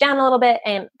of niche down a little bit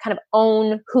and kind of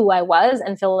own who I was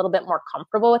and feel a little bit more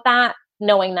comfortable with that,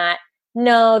 knowing that,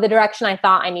 no, the direction I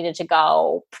thought I needed to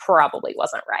go probably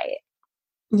wasn't right.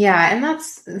 Yeah. And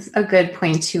that's a good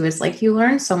point too, is like you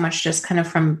learn so much just kind of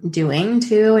from doing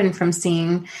too, and from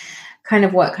seeing kind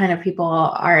of what kind of people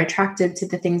are attracted to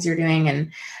the things you're doing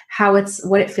and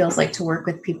what it feels like to work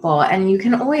with people. And you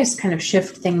can always kind of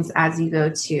shift things as you go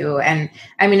too. And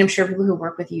I mean, I'm sure people who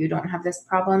work with you don't have this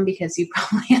problem because you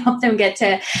probably help them get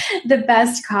to the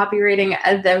best copywriting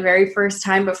at the very first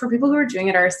time. But for people who are doing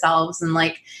it ourselves, and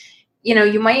like,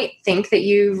 you might think that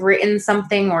you've written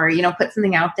something or, put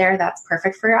something out there that's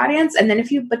perfect for your audience. And then if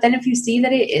you see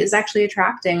that it is actually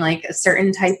attracting like a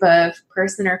certain type of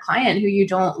person or client who you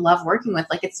don't love working with,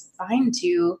 like it's fine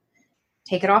to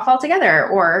take it off altogether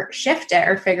or shift it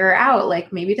or figure out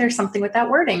like maybe there's something with that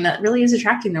wording that really is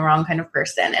attracting the wrong kind of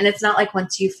person. And it's not like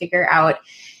once you figure out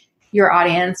your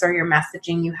audience or your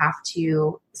messaging, you have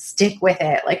to stick with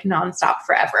it like nonstop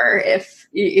forever if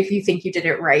you think you did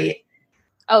it right.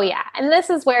 Oh, yeah. And this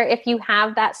is where if you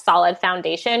have that solid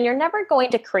foundation, you're never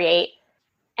going to create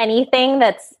anything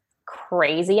that's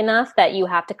crazy enough that you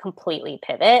have to completely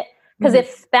pivot. Because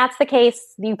if that's the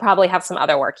case, you probably have some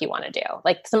other work you want to do,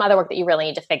 like some other work that you really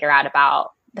need to figure out about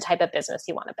the type of business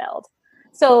you want to build.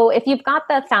 So if you've got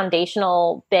the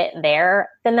foundational bit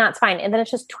there, then that's fine. And then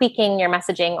it's just tweaking your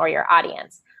messaging or your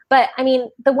audience. But I mean,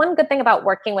 the one good thing about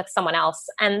working with someone else,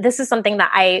 and this is something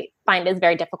that I find is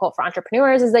very difficult for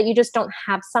entrepreneurs, is that you just don't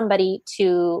have somebody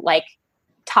to like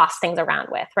toss things around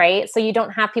with, right? So you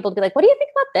don't have people to be like, what do you think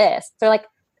about this? They're like,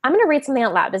 I'm going to read something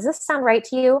out loud. Does this sound right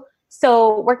to you?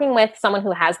 So working with someone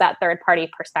who has that third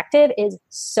party perspective is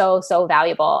so, so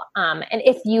valuable. And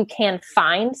if you can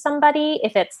find somebody,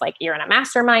 if it's like you're in a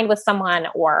mastermind with someone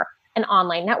or an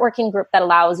online networking group that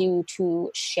allows you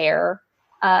to share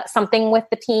something with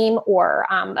the team, or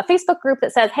a Facebook group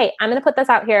that says, hey, I'm going to put this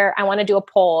out here. I want to do a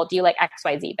poll. Do you like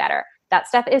XYZ better? That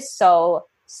stuff is so,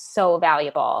 so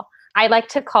valuable. I like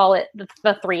to call it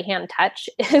the three-hand touch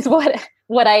is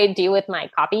what I do with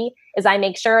my copy is I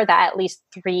make sure that at least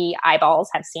 3 eyeballs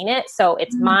have seen it. So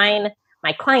it's mine,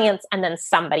 my clients, and then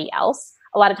somebody else.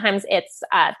 A lot of times it's,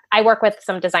 I work with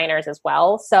some designers as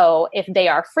well. So if they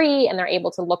are free and they're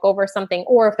able to look over something,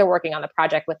 or if they're working on the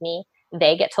project with me,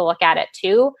 they get to look at it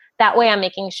too. That way I'm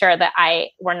making sure that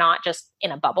we're not just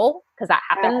in a bubble, because that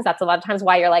happens. That's a lot of times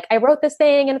why you're like, I wrote this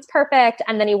thing and it's perfect.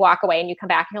 And then you walk away and you come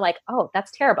back and you're like, oh,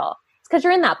 that's terrible. It's because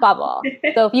you're in that bubble.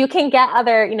 So if you can get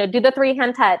do the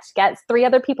 3-hand touch, get 3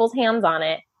 other people's hands on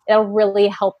it, it'll really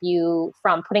help you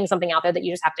from putting something out there that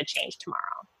you just have to change tomorrow.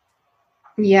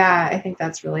 Yeah, I think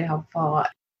that's really helpful.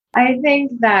 I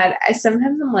think that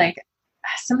sometimes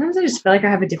I just feel like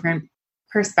I have a different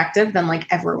perspective than like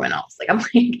everyone else. Like, I'm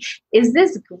like, is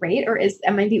this great, or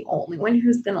am I the only one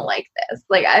who's going to like this?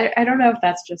 Like, I don't know if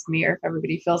that's just me or if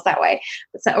everybody feels that way.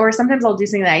 Or sometimes I'll do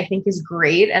something that I think is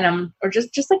great or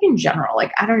just like in general,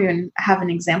 like, I don't even have an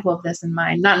example of this in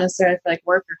mind, not necessarily for like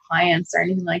work or clients or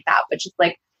anything like that, but just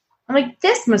like, I'm like,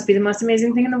 this must be the most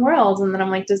amazing thing in the world. And then I'm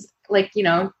like,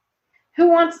 who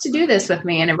wants to do this with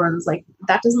me? And everyone's like,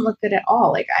 that doesn't look good at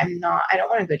all. Like, I don't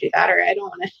want to go do that, or I don't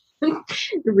want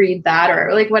to read that,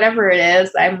 or like whatever it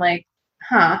is. I'm like,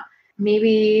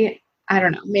 maybe, I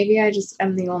don't know. Maybe I just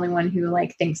am the only one who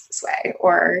like thinks this way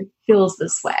or feels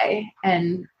this way.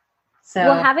 And so.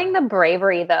 Well, having the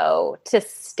bravery though, to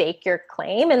stake your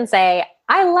claim and say,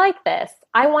 I like this.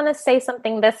 I want to say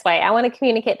something this way. I want to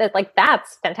communicate this. Like,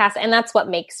 that's fantastic. And that's what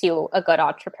makes you a good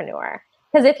entrepreneur.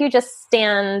 Because if you just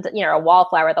stand, a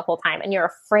wallflower the whole time and you're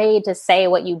afraid to say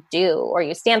what you do or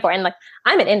you stand for, and like,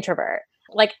 I'm an introvert.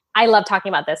 Like, I love talking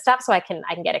about this stuff, so I can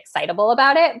get excitable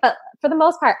about it. But for the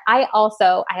most part, I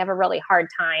have a really hard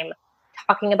time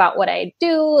talking about what I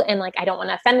do, and like, I don't want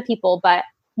to offend people, but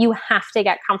you have to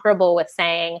get comfortable with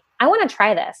saying, I want to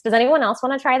try this. Does anyone else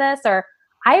want to try this? Or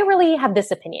I really have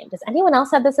this opinion. Does anyone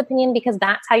else have this opinion? Because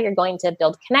that's how you're going to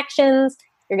build connections.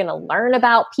 You're going to learn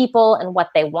about people and what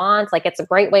they want. Like, it's a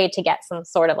great way to get some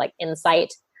sort of like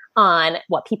insight on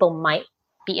what people might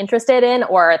be interested in,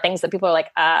 or things that people are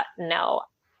like, no,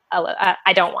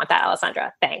 I don't want that,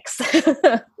 Alessandra. Thanks.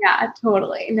 Yeah,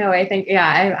 totally. No, I think,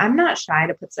 I'm not shy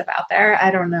to put stuff out there.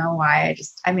 I don't know why.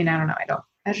 I don't know.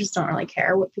 I just don't really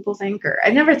care what people think, or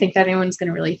I never think that anyone's going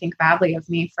to really think badly of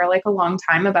me for like a long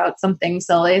time about something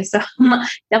silly. So I'm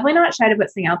definitely not shy to put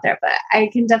something out there, but I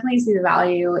can definitely see the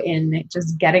value in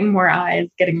just getting more eyes,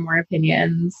 getting more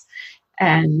opinions,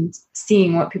 and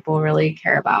seeing what people really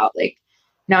care about. Like,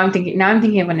 now I'm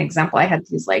thinking of an example. I had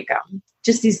these like,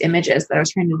 just these images that I was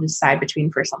trying to decide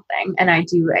between for something. And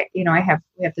we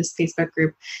have this Facebook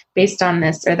group based on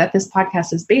this, or that this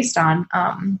podcast is based on,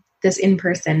 this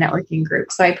in-person networking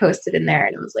group. So I posted in there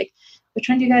and it was like, which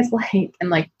one do you guys like? And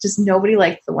like, just nobody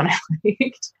liked the one I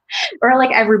liked, or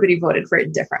like everybody voted for a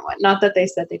different one. Not that they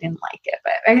said they didn't like it,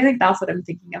 but I think that's what I'm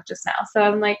thinking of just now. So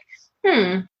I'm like,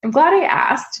 I'm glad I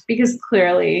asked, because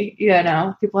clearly,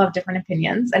 people have different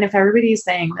opinions. And if everybody's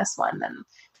saying this one, then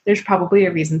there's probably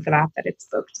a reason for that it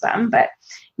spoke to them. But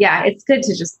yeah, it's good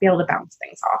to just be able to bounce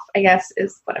things off, I guess,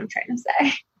 is what I'm trying to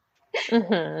say.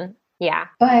 Mm-hmm. Yeah.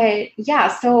 But yeah,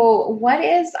 so what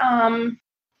is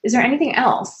there anything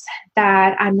else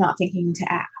that I'm not thinking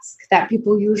to ask that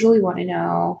people usually want to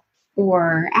know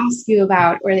or ask you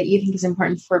about, or that you think is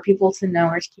important for people to know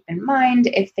or to keep in mind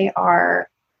if they are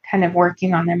kind of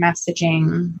working on their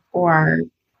messaging or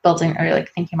building, or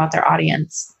like thinking about their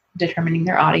audience, determining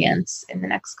their audience in the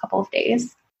next couple of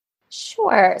days?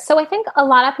 Sure. So I think a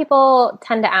lot of people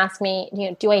tend to ask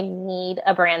me, do I need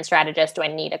a brand strategist? Do I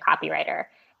need a copywriter?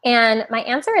 And my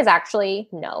answer is actually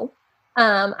no.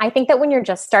 I think that when you're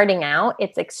just starting out,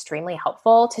 it's extremely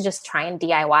helpful to just try and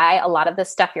DIY a lot of this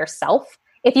stuff yourself,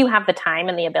 if you have the time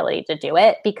and the ability to do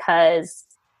it, because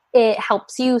it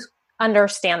helps you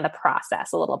understand the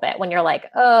process a little bit when you're like,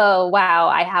 oh, wow,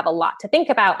 I have a lot to think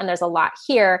about and there's a lot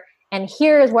here, and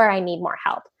here's where I need more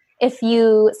help. If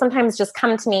you sometimes just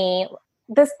come to me,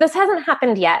 this hasn't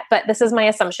happened yet, but this is my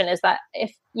assumption, is that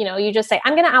if, you just say,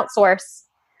 I'm going to outsource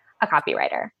a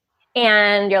copywriter,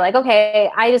 and you're like, okay,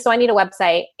 I need a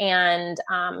website, and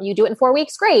you do it in 4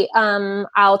 weeks. Great.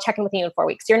 I'll check in with you in 4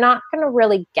 weeks. You're not going to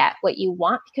really get what you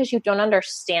want because you don't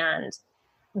understand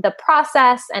the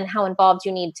process and how involved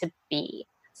you need to be.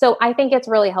 So I think it's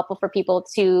really helpful for people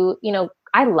to,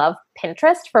 I love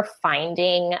Pinterest for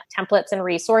finding templates and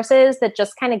resources that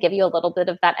just kind of give you a little bit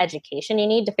of that education you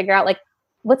need to figure out, like,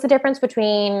 what's the difference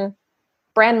between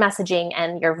brand messaging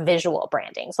and your visual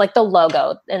branding. So like the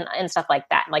logo and stuff like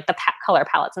that, like the color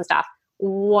palettes and stuff.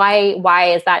 Why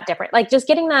is that different? Like, just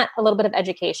getting that a little bit of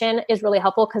education is really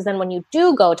helpful, because then when you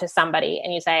do go to somebody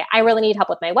and you say, I really need help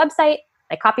with my website,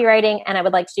 my copywriting, and I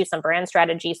would like to do some brand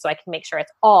strategy so I can make sure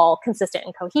it's all consistent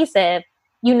and cohesive,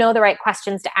 you know the right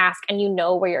questions to ask, and you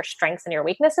know where your strengths and your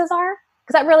weaknesses are,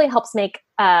 because that really helps make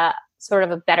sort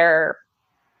of a better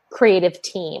creative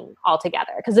team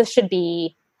altogether. Because this should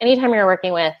be, anytime you're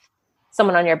working with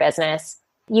someone on your business,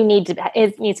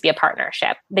 it needs to be a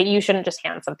partnership, that you shouldn't just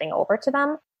hand something over to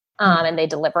them and they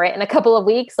deliver it in a couple of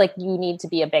weeks. Like, you need to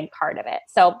be a big part of it.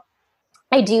 So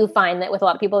I do find that with a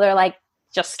lot of people, they're like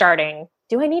just starting,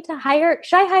 should I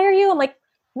hire you? I'm like,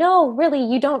 no, really,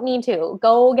 you don't need to.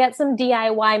 Go get some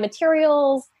DIY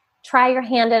materials, try your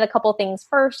hand at a couple things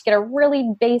first, get a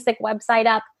really basic website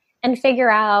up and figure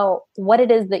out what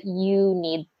it is that you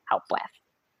need help with.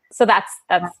 So that's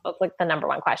like the number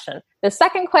one question. The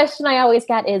second question I always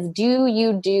get is, do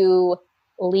you do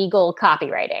legal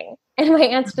copywriting? And my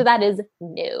answer to that is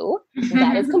no.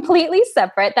 That is completely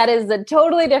separate. That is a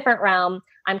totally different realm.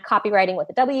 I'm copywriting with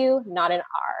a W, not an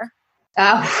R.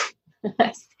 Oh,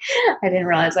 I didn't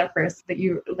realize at first that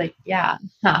you like, yeah.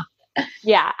 Huh.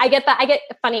 Yeah, I get that. I get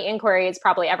funny inquiries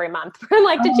probably every month. I'm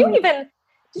like, did you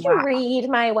read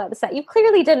my website? You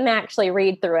clearly didn't actually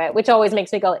read through it, which always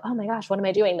makes me go like, oh my gosh, what am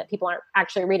I doing that people aren't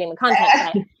actually reading the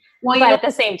content? Well, but at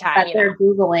the same time, they're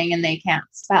Googling and they can't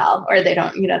spell, or they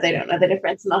don't know the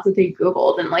difference. And that's what they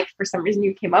Googled. And like, for some reason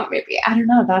you came up, maybe, I don't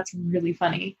know. That's really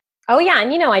funny. Oh yeah.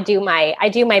 And I do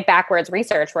my backwards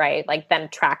research where I like then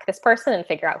track this person and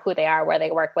figure out who they are, where they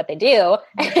work, what they do.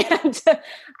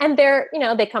 And they're,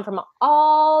 they come from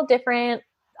all different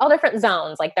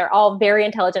zones. Like, they're all very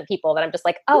intelligent people that I'm just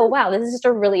like, oh wow, this is just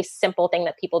a really simple thing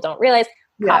that people don't realize.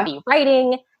 Yeah.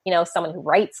 Copywriting, someone who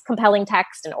writes compelling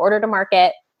text in order to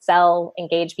market, sell,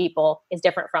 engage people is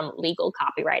different from legal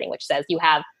copywriting, which says you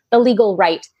have the legal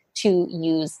right to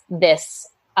use this,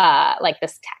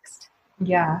 this text.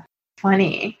 Yeah.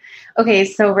 Funny. Okay.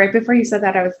 So right before you said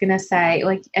that, I was going to say,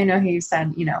 like, I know how you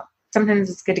said, sometimes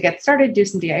it's good to get started, do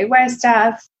some DIY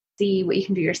stuff, see what you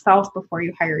can do yourself before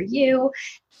you hire you.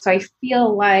 So I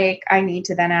feel like I need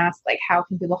to then ask, like, how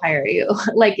can people hire you?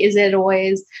 Like, is it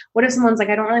always, what if someone's like,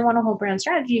 I don't really want a whole brand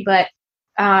strategy, but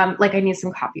like, I need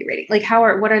some copywriting. Like,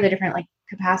 what are the different like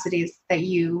capacities that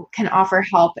you can offer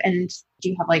help? And do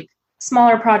you have like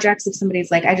smaller projects if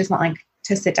somebody's like, I just want like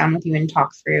to sit down with you and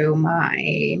talk through my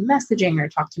messaging or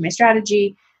talk through my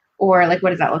strategy? Or like,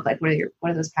 what does that look like? What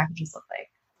do those packages look like?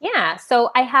 Yeah. So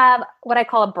I have what I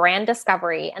call a brand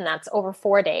discovery, and that's over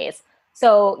 4 days.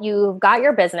 So you've got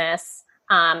your business,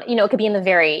 it could be in the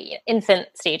very infant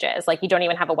stages, like you don't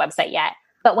even have a website yet.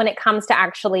 But when it comes to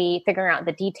actually figuring out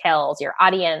the details, your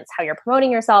audience, how you're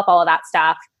promoting yourself, all of that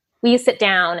stuff, we sit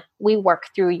down, we work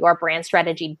through your brand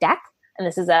strategy deck. And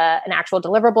this is an actual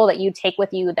deliverable that you take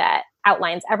with you that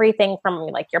outlines everything from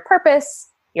like your purpose,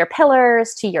 your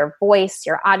pillars, to your voice,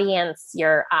 your audience,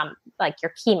 your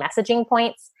key messaging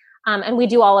points. And we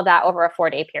do all of that over a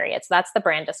 4-day period. So that's the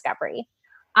brand discovery.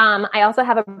 I also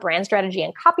have a brand strategy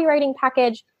and copywriting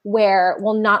package where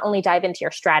we'll not only dive into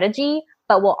your strategy,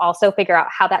 but we'll also figure out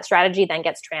how that strategy then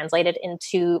gets translated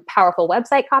into powerful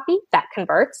website copy that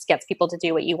converts, gets people to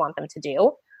do what you want them to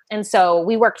do. And so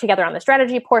we work together on the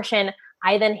strategy portion.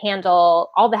 I then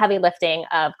handle all the heavy lifting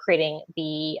of creating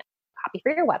the copy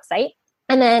for your website.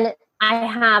 And then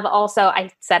I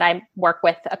said I work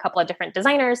with a couple of different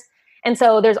designers. And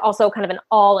so there's also kind of an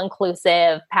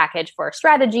all-inclusive package for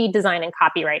strategy, design, and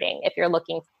copywriting if you're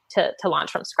looking to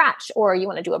launch from scratch, or you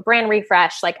want to do a brand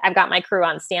refresh. Like, I've got my crew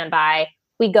on standby.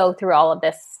 We go through all of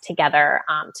this together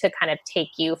to kind of take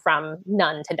you from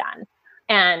none to done.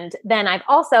 And then I've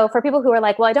also, for people who are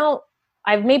like, well,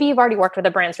 maybe you've already worked with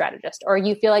a brand strategist, or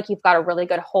you feel like you've got a really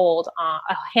good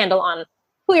handle on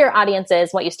who your audience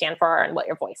is, what you stand for, and what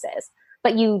your voice is.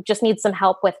 But you just need some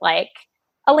help with like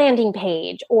a landing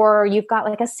page, or you've got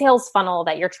like a sales funnel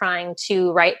that you're trying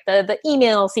to write the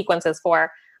email sequences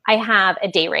for. I have a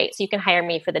day rate. So you can hire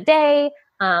me for the day.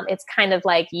 It's kind of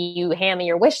like you hand me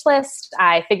your wish list.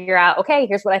 I figure out, okay,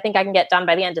 here's what I think I can get done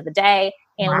by the end of the day.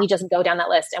 And we just go down that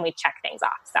list and we check things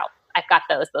off. So I've got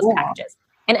those packages.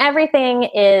 And everything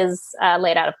is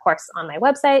laid out, of course, on my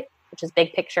website, which is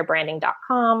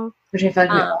bigpicturebranding.com. Which I feel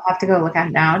like we'll have to go look at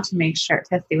now to make sure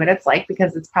to see what it's like,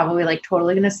 because it's probably like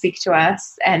totally going to speak to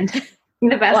us and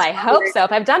the best. Well, I hope so,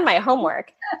 if I've done my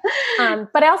homework.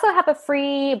 But I also have a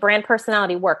free brand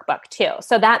personality workbook too.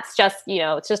 So that's just,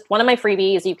 it's just one of my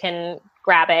freebies. You can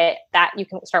grab it, that you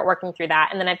can start working through that.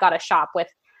 And then I've got a shop with,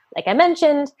 like I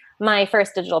mentioned, my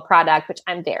first digital product, which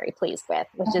I'm very pleased with,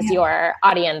 which is your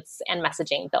audience and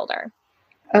messaging builder.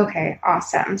 Okay,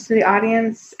 awesome. So the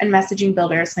audience and messaging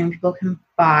builder is something people can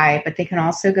buy, but they can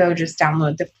also go just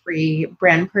download the free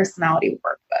brand personality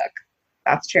workbook.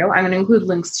 That's true. I'm going to include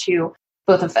links to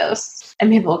both of those, and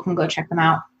people can go check them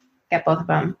out, get both of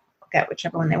them, get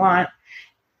whichever one they want.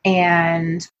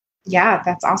 And yeah,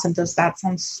 that's awesome. That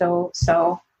sounds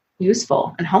so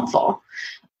useful and helpful.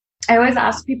 I always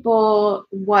ask people,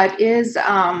 what's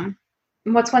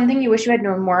one thing you wish you had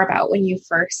known more about when you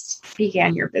first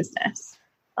began your business?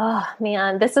 Oh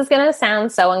man, this is going to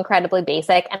sound so incredibly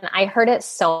basic. And I heard it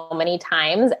so many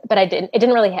times, but it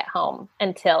didn't really hit home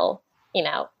until,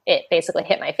 it basically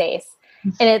hit my face.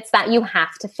 And it's that you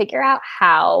have to figure out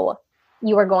how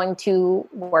you are going to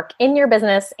work in your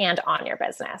business and on your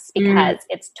business, because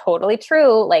it's totally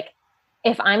true. Like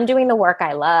if I'm doing the work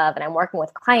I love and I'm working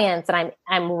with clients and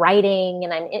I'm writing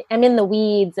and I'm in the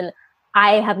weeds and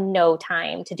I have no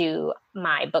time to do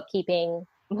my bookkeeping,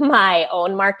 my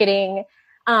own marketing.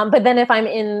 But then if I'm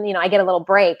in, I get a little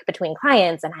break between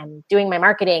clients and I'm doing my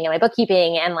marketing and my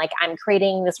bookkeeping and like I'm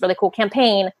creating this really cool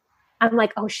campaign, I'm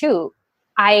like, oh shoot,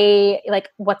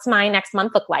 what's my next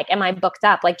month look like? Am I booked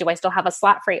up? Like, do I still have a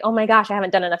slot free? Oh my gosh, I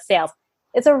haven't done enough sales.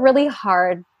 It's a really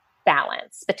hard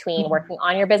balance between working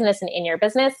on your business and in your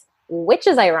business, which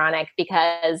is ironic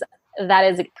because that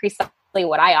is precisely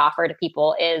what I offer to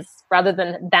people is rather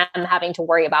than them having to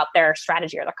worry about their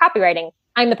strategy or their copywriting,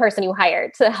 I'm the person you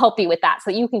hired to help you with that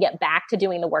so you can get back to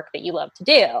doing the work that you love to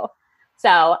do.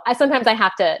 So sometimes I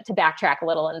have to backtrack a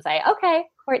little and say, okay,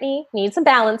 Courtney, need some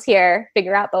balance here,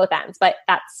 figure out both ends. But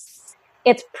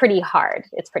it's pretty hard.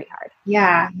 It's pretty hard.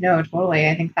 Yeah, no, totally.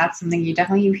 I think that's something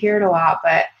you hear it a lot,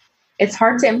 but it's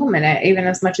hard to implement it even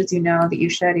as much as you know that you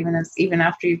should, even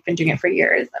after you've been doing it for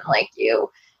years and like you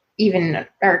even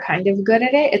are kind of good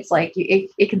at it. It's like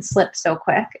it can slip so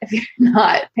quick if you're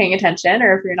not paying attention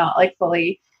or if you're not like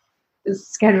fully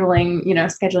scheduling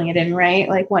it in, right?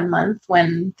 Like 1 month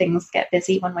when things get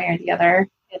busy one way or the other,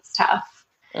 it's tough.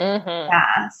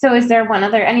 Yeah. So is there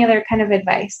any other kind of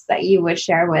advice that you would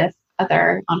share with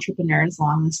other entrepreneurs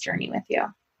along this journey with you?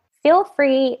 Feel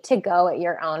free to go at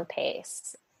your own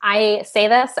pace. I say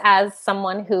this as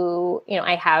someone who,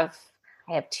 I have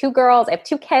 2 girls, I have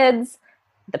 2 kids.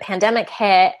 The pandemic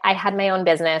hit, I had my own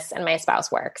business and my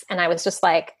spouse works. And I was just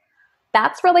like,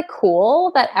 that's really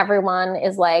cool that everyone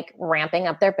is like ramping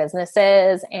up their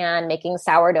businesses and making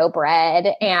sourdough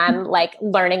bread and like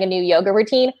learning a new yoga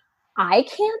routine. I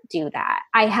can't do that.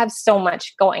 I have so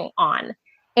much going on.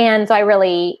 And so I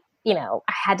really, I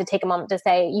had to take a moment to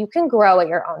say, you can grow at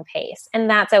your own pace and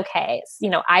that's okay.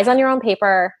 Eyes on your own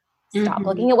paper, stop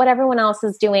looking at what everyone else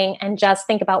is doing and just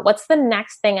think about what's the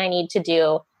next thing I need to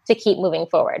do to keep moving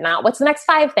forward. Not what's the next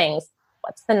 5 things,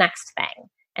 what's the next thing?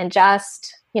 And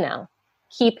just,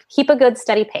 keep a good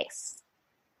steady pace.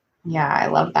 Yeah, I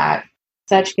love that.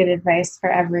 Such good advice for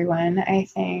everyone, I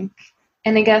think.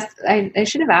 And I guess I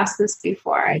should have asked this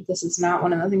before. This is not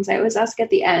one of the things I always ask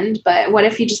at the end, but what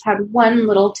if you just had one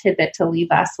little tidbit to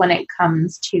leave us when it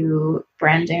comes to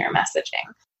branding or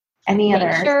messaging? Any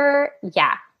other?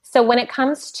 Yeah. So when it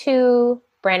comes to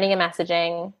branding and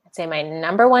messaging, I'd say my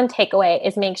number one takeaway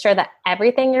is make sure that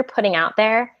everything you're putting out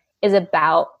there is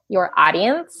about your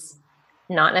audience,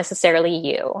 not necessarily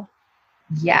you.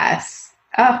 Yes.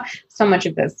 Oh, so much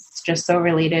of this is just so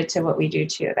related to what we do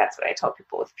too. That's what I tell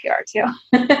people with PR too.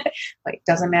 Like,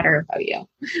 doesn't matter about you.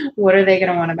 What are they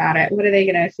going to want about it? What are they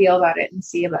going to feel about it and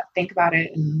think about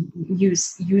it and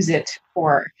use it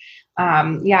for?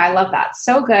 Yeah, I love that.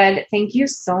 So good. Thank you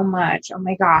so much. Oh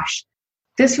my gosh.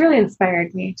 This really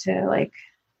inspired me to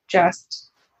just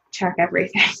check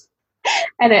everything.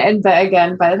 But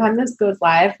again, by the time this goes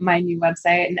live, my new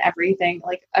website and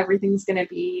everything's going to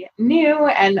be new.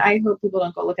 And I hope people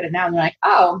don't go look at it now and they're like,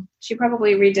 oh, she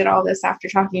probably redid all this after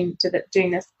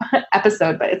doing this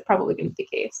episode, but it's probably going to be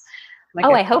the case.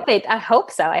 I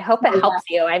hope so. I hope it helps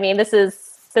you. I mean, this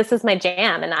is my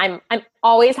jam and I'm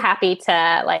always happy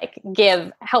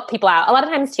to help people out. A lot of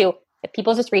times too, if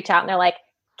people just reach out and they're like,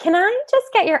 can I just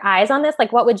get your eyes on this?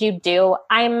 Like, what would you do?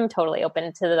 I'm totally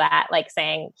open to that. Like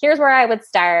saying, here's where I would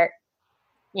start.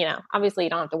 Obviously you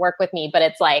don't have to work with me, but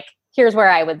it's like, here's where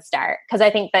I would start. Cause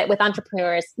I think that with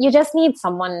entrepreneurs, you just need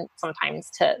someone sometimes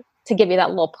to give you that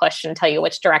little push and tell you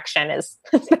which direction is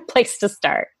the place to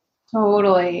start.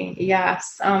 Totally.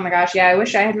 Yes. Oh my gosh. Yeah. I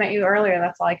wish I had met you earlier.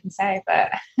 That's all I can say,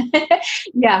 but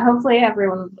yeah, hopefully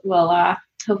everyone will,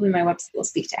 hopefully my website will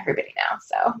speak to everybody now.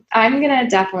 So I'm going to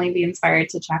definitely be inspired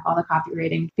to check all the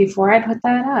copywriting before I put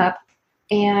that up.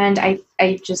 And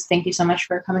I just thank you so much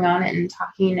for coming on and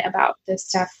talking about this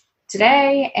stuff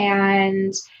today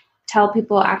and tell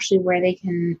people actually where they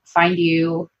can find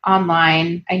you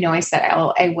online. I know I said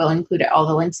I will include all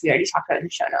the links we already talked about in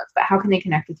the show notes, but how can they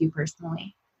connect with you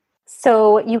personally?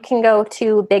 So you can go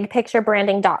to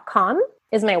bigpicturebranding.com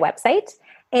is my website.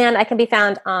 And I can be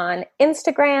found on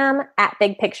Instagram at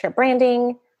Big Picture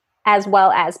Branding, as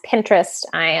well as Pinterest.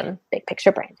 I am Big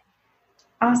Picture Branding.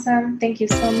 Awesome. Thank you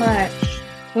so much.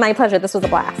 My pleasure. This was a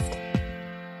blast.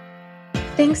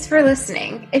 Thanks for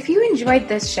listening. If you enjoyed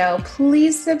this show,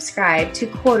 please subscribe to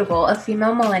Quotable, a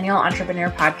female millennial entrepreneur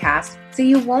podcast, so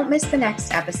you won't miss the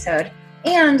next episode.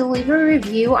 and leave a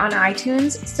review on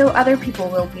iTunes so other people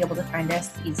will be able to find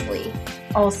us easily.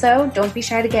 Also, don't be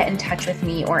shy to get in touch with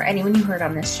me or anyone you heard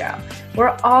on this show.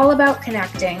 We're all about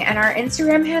connecting, and our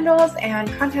Instagram handles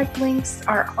and contact links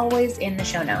are always in the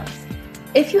show notes.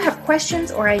 If you have questions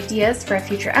or ideas for a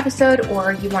future episode,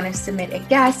 or you want to submit a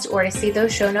guest or to see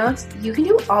those show notes, you can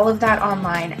do all of that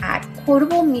online at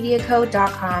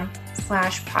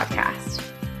quotablemediaco.com/podcast.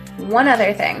 One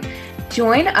other thing,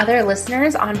 join other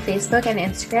listeners on Facebook and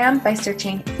Instagram by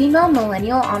searching Female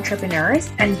Millennial Entrepreneurs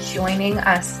and joining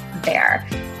us there.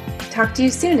 Talk to you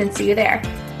soon and see you there.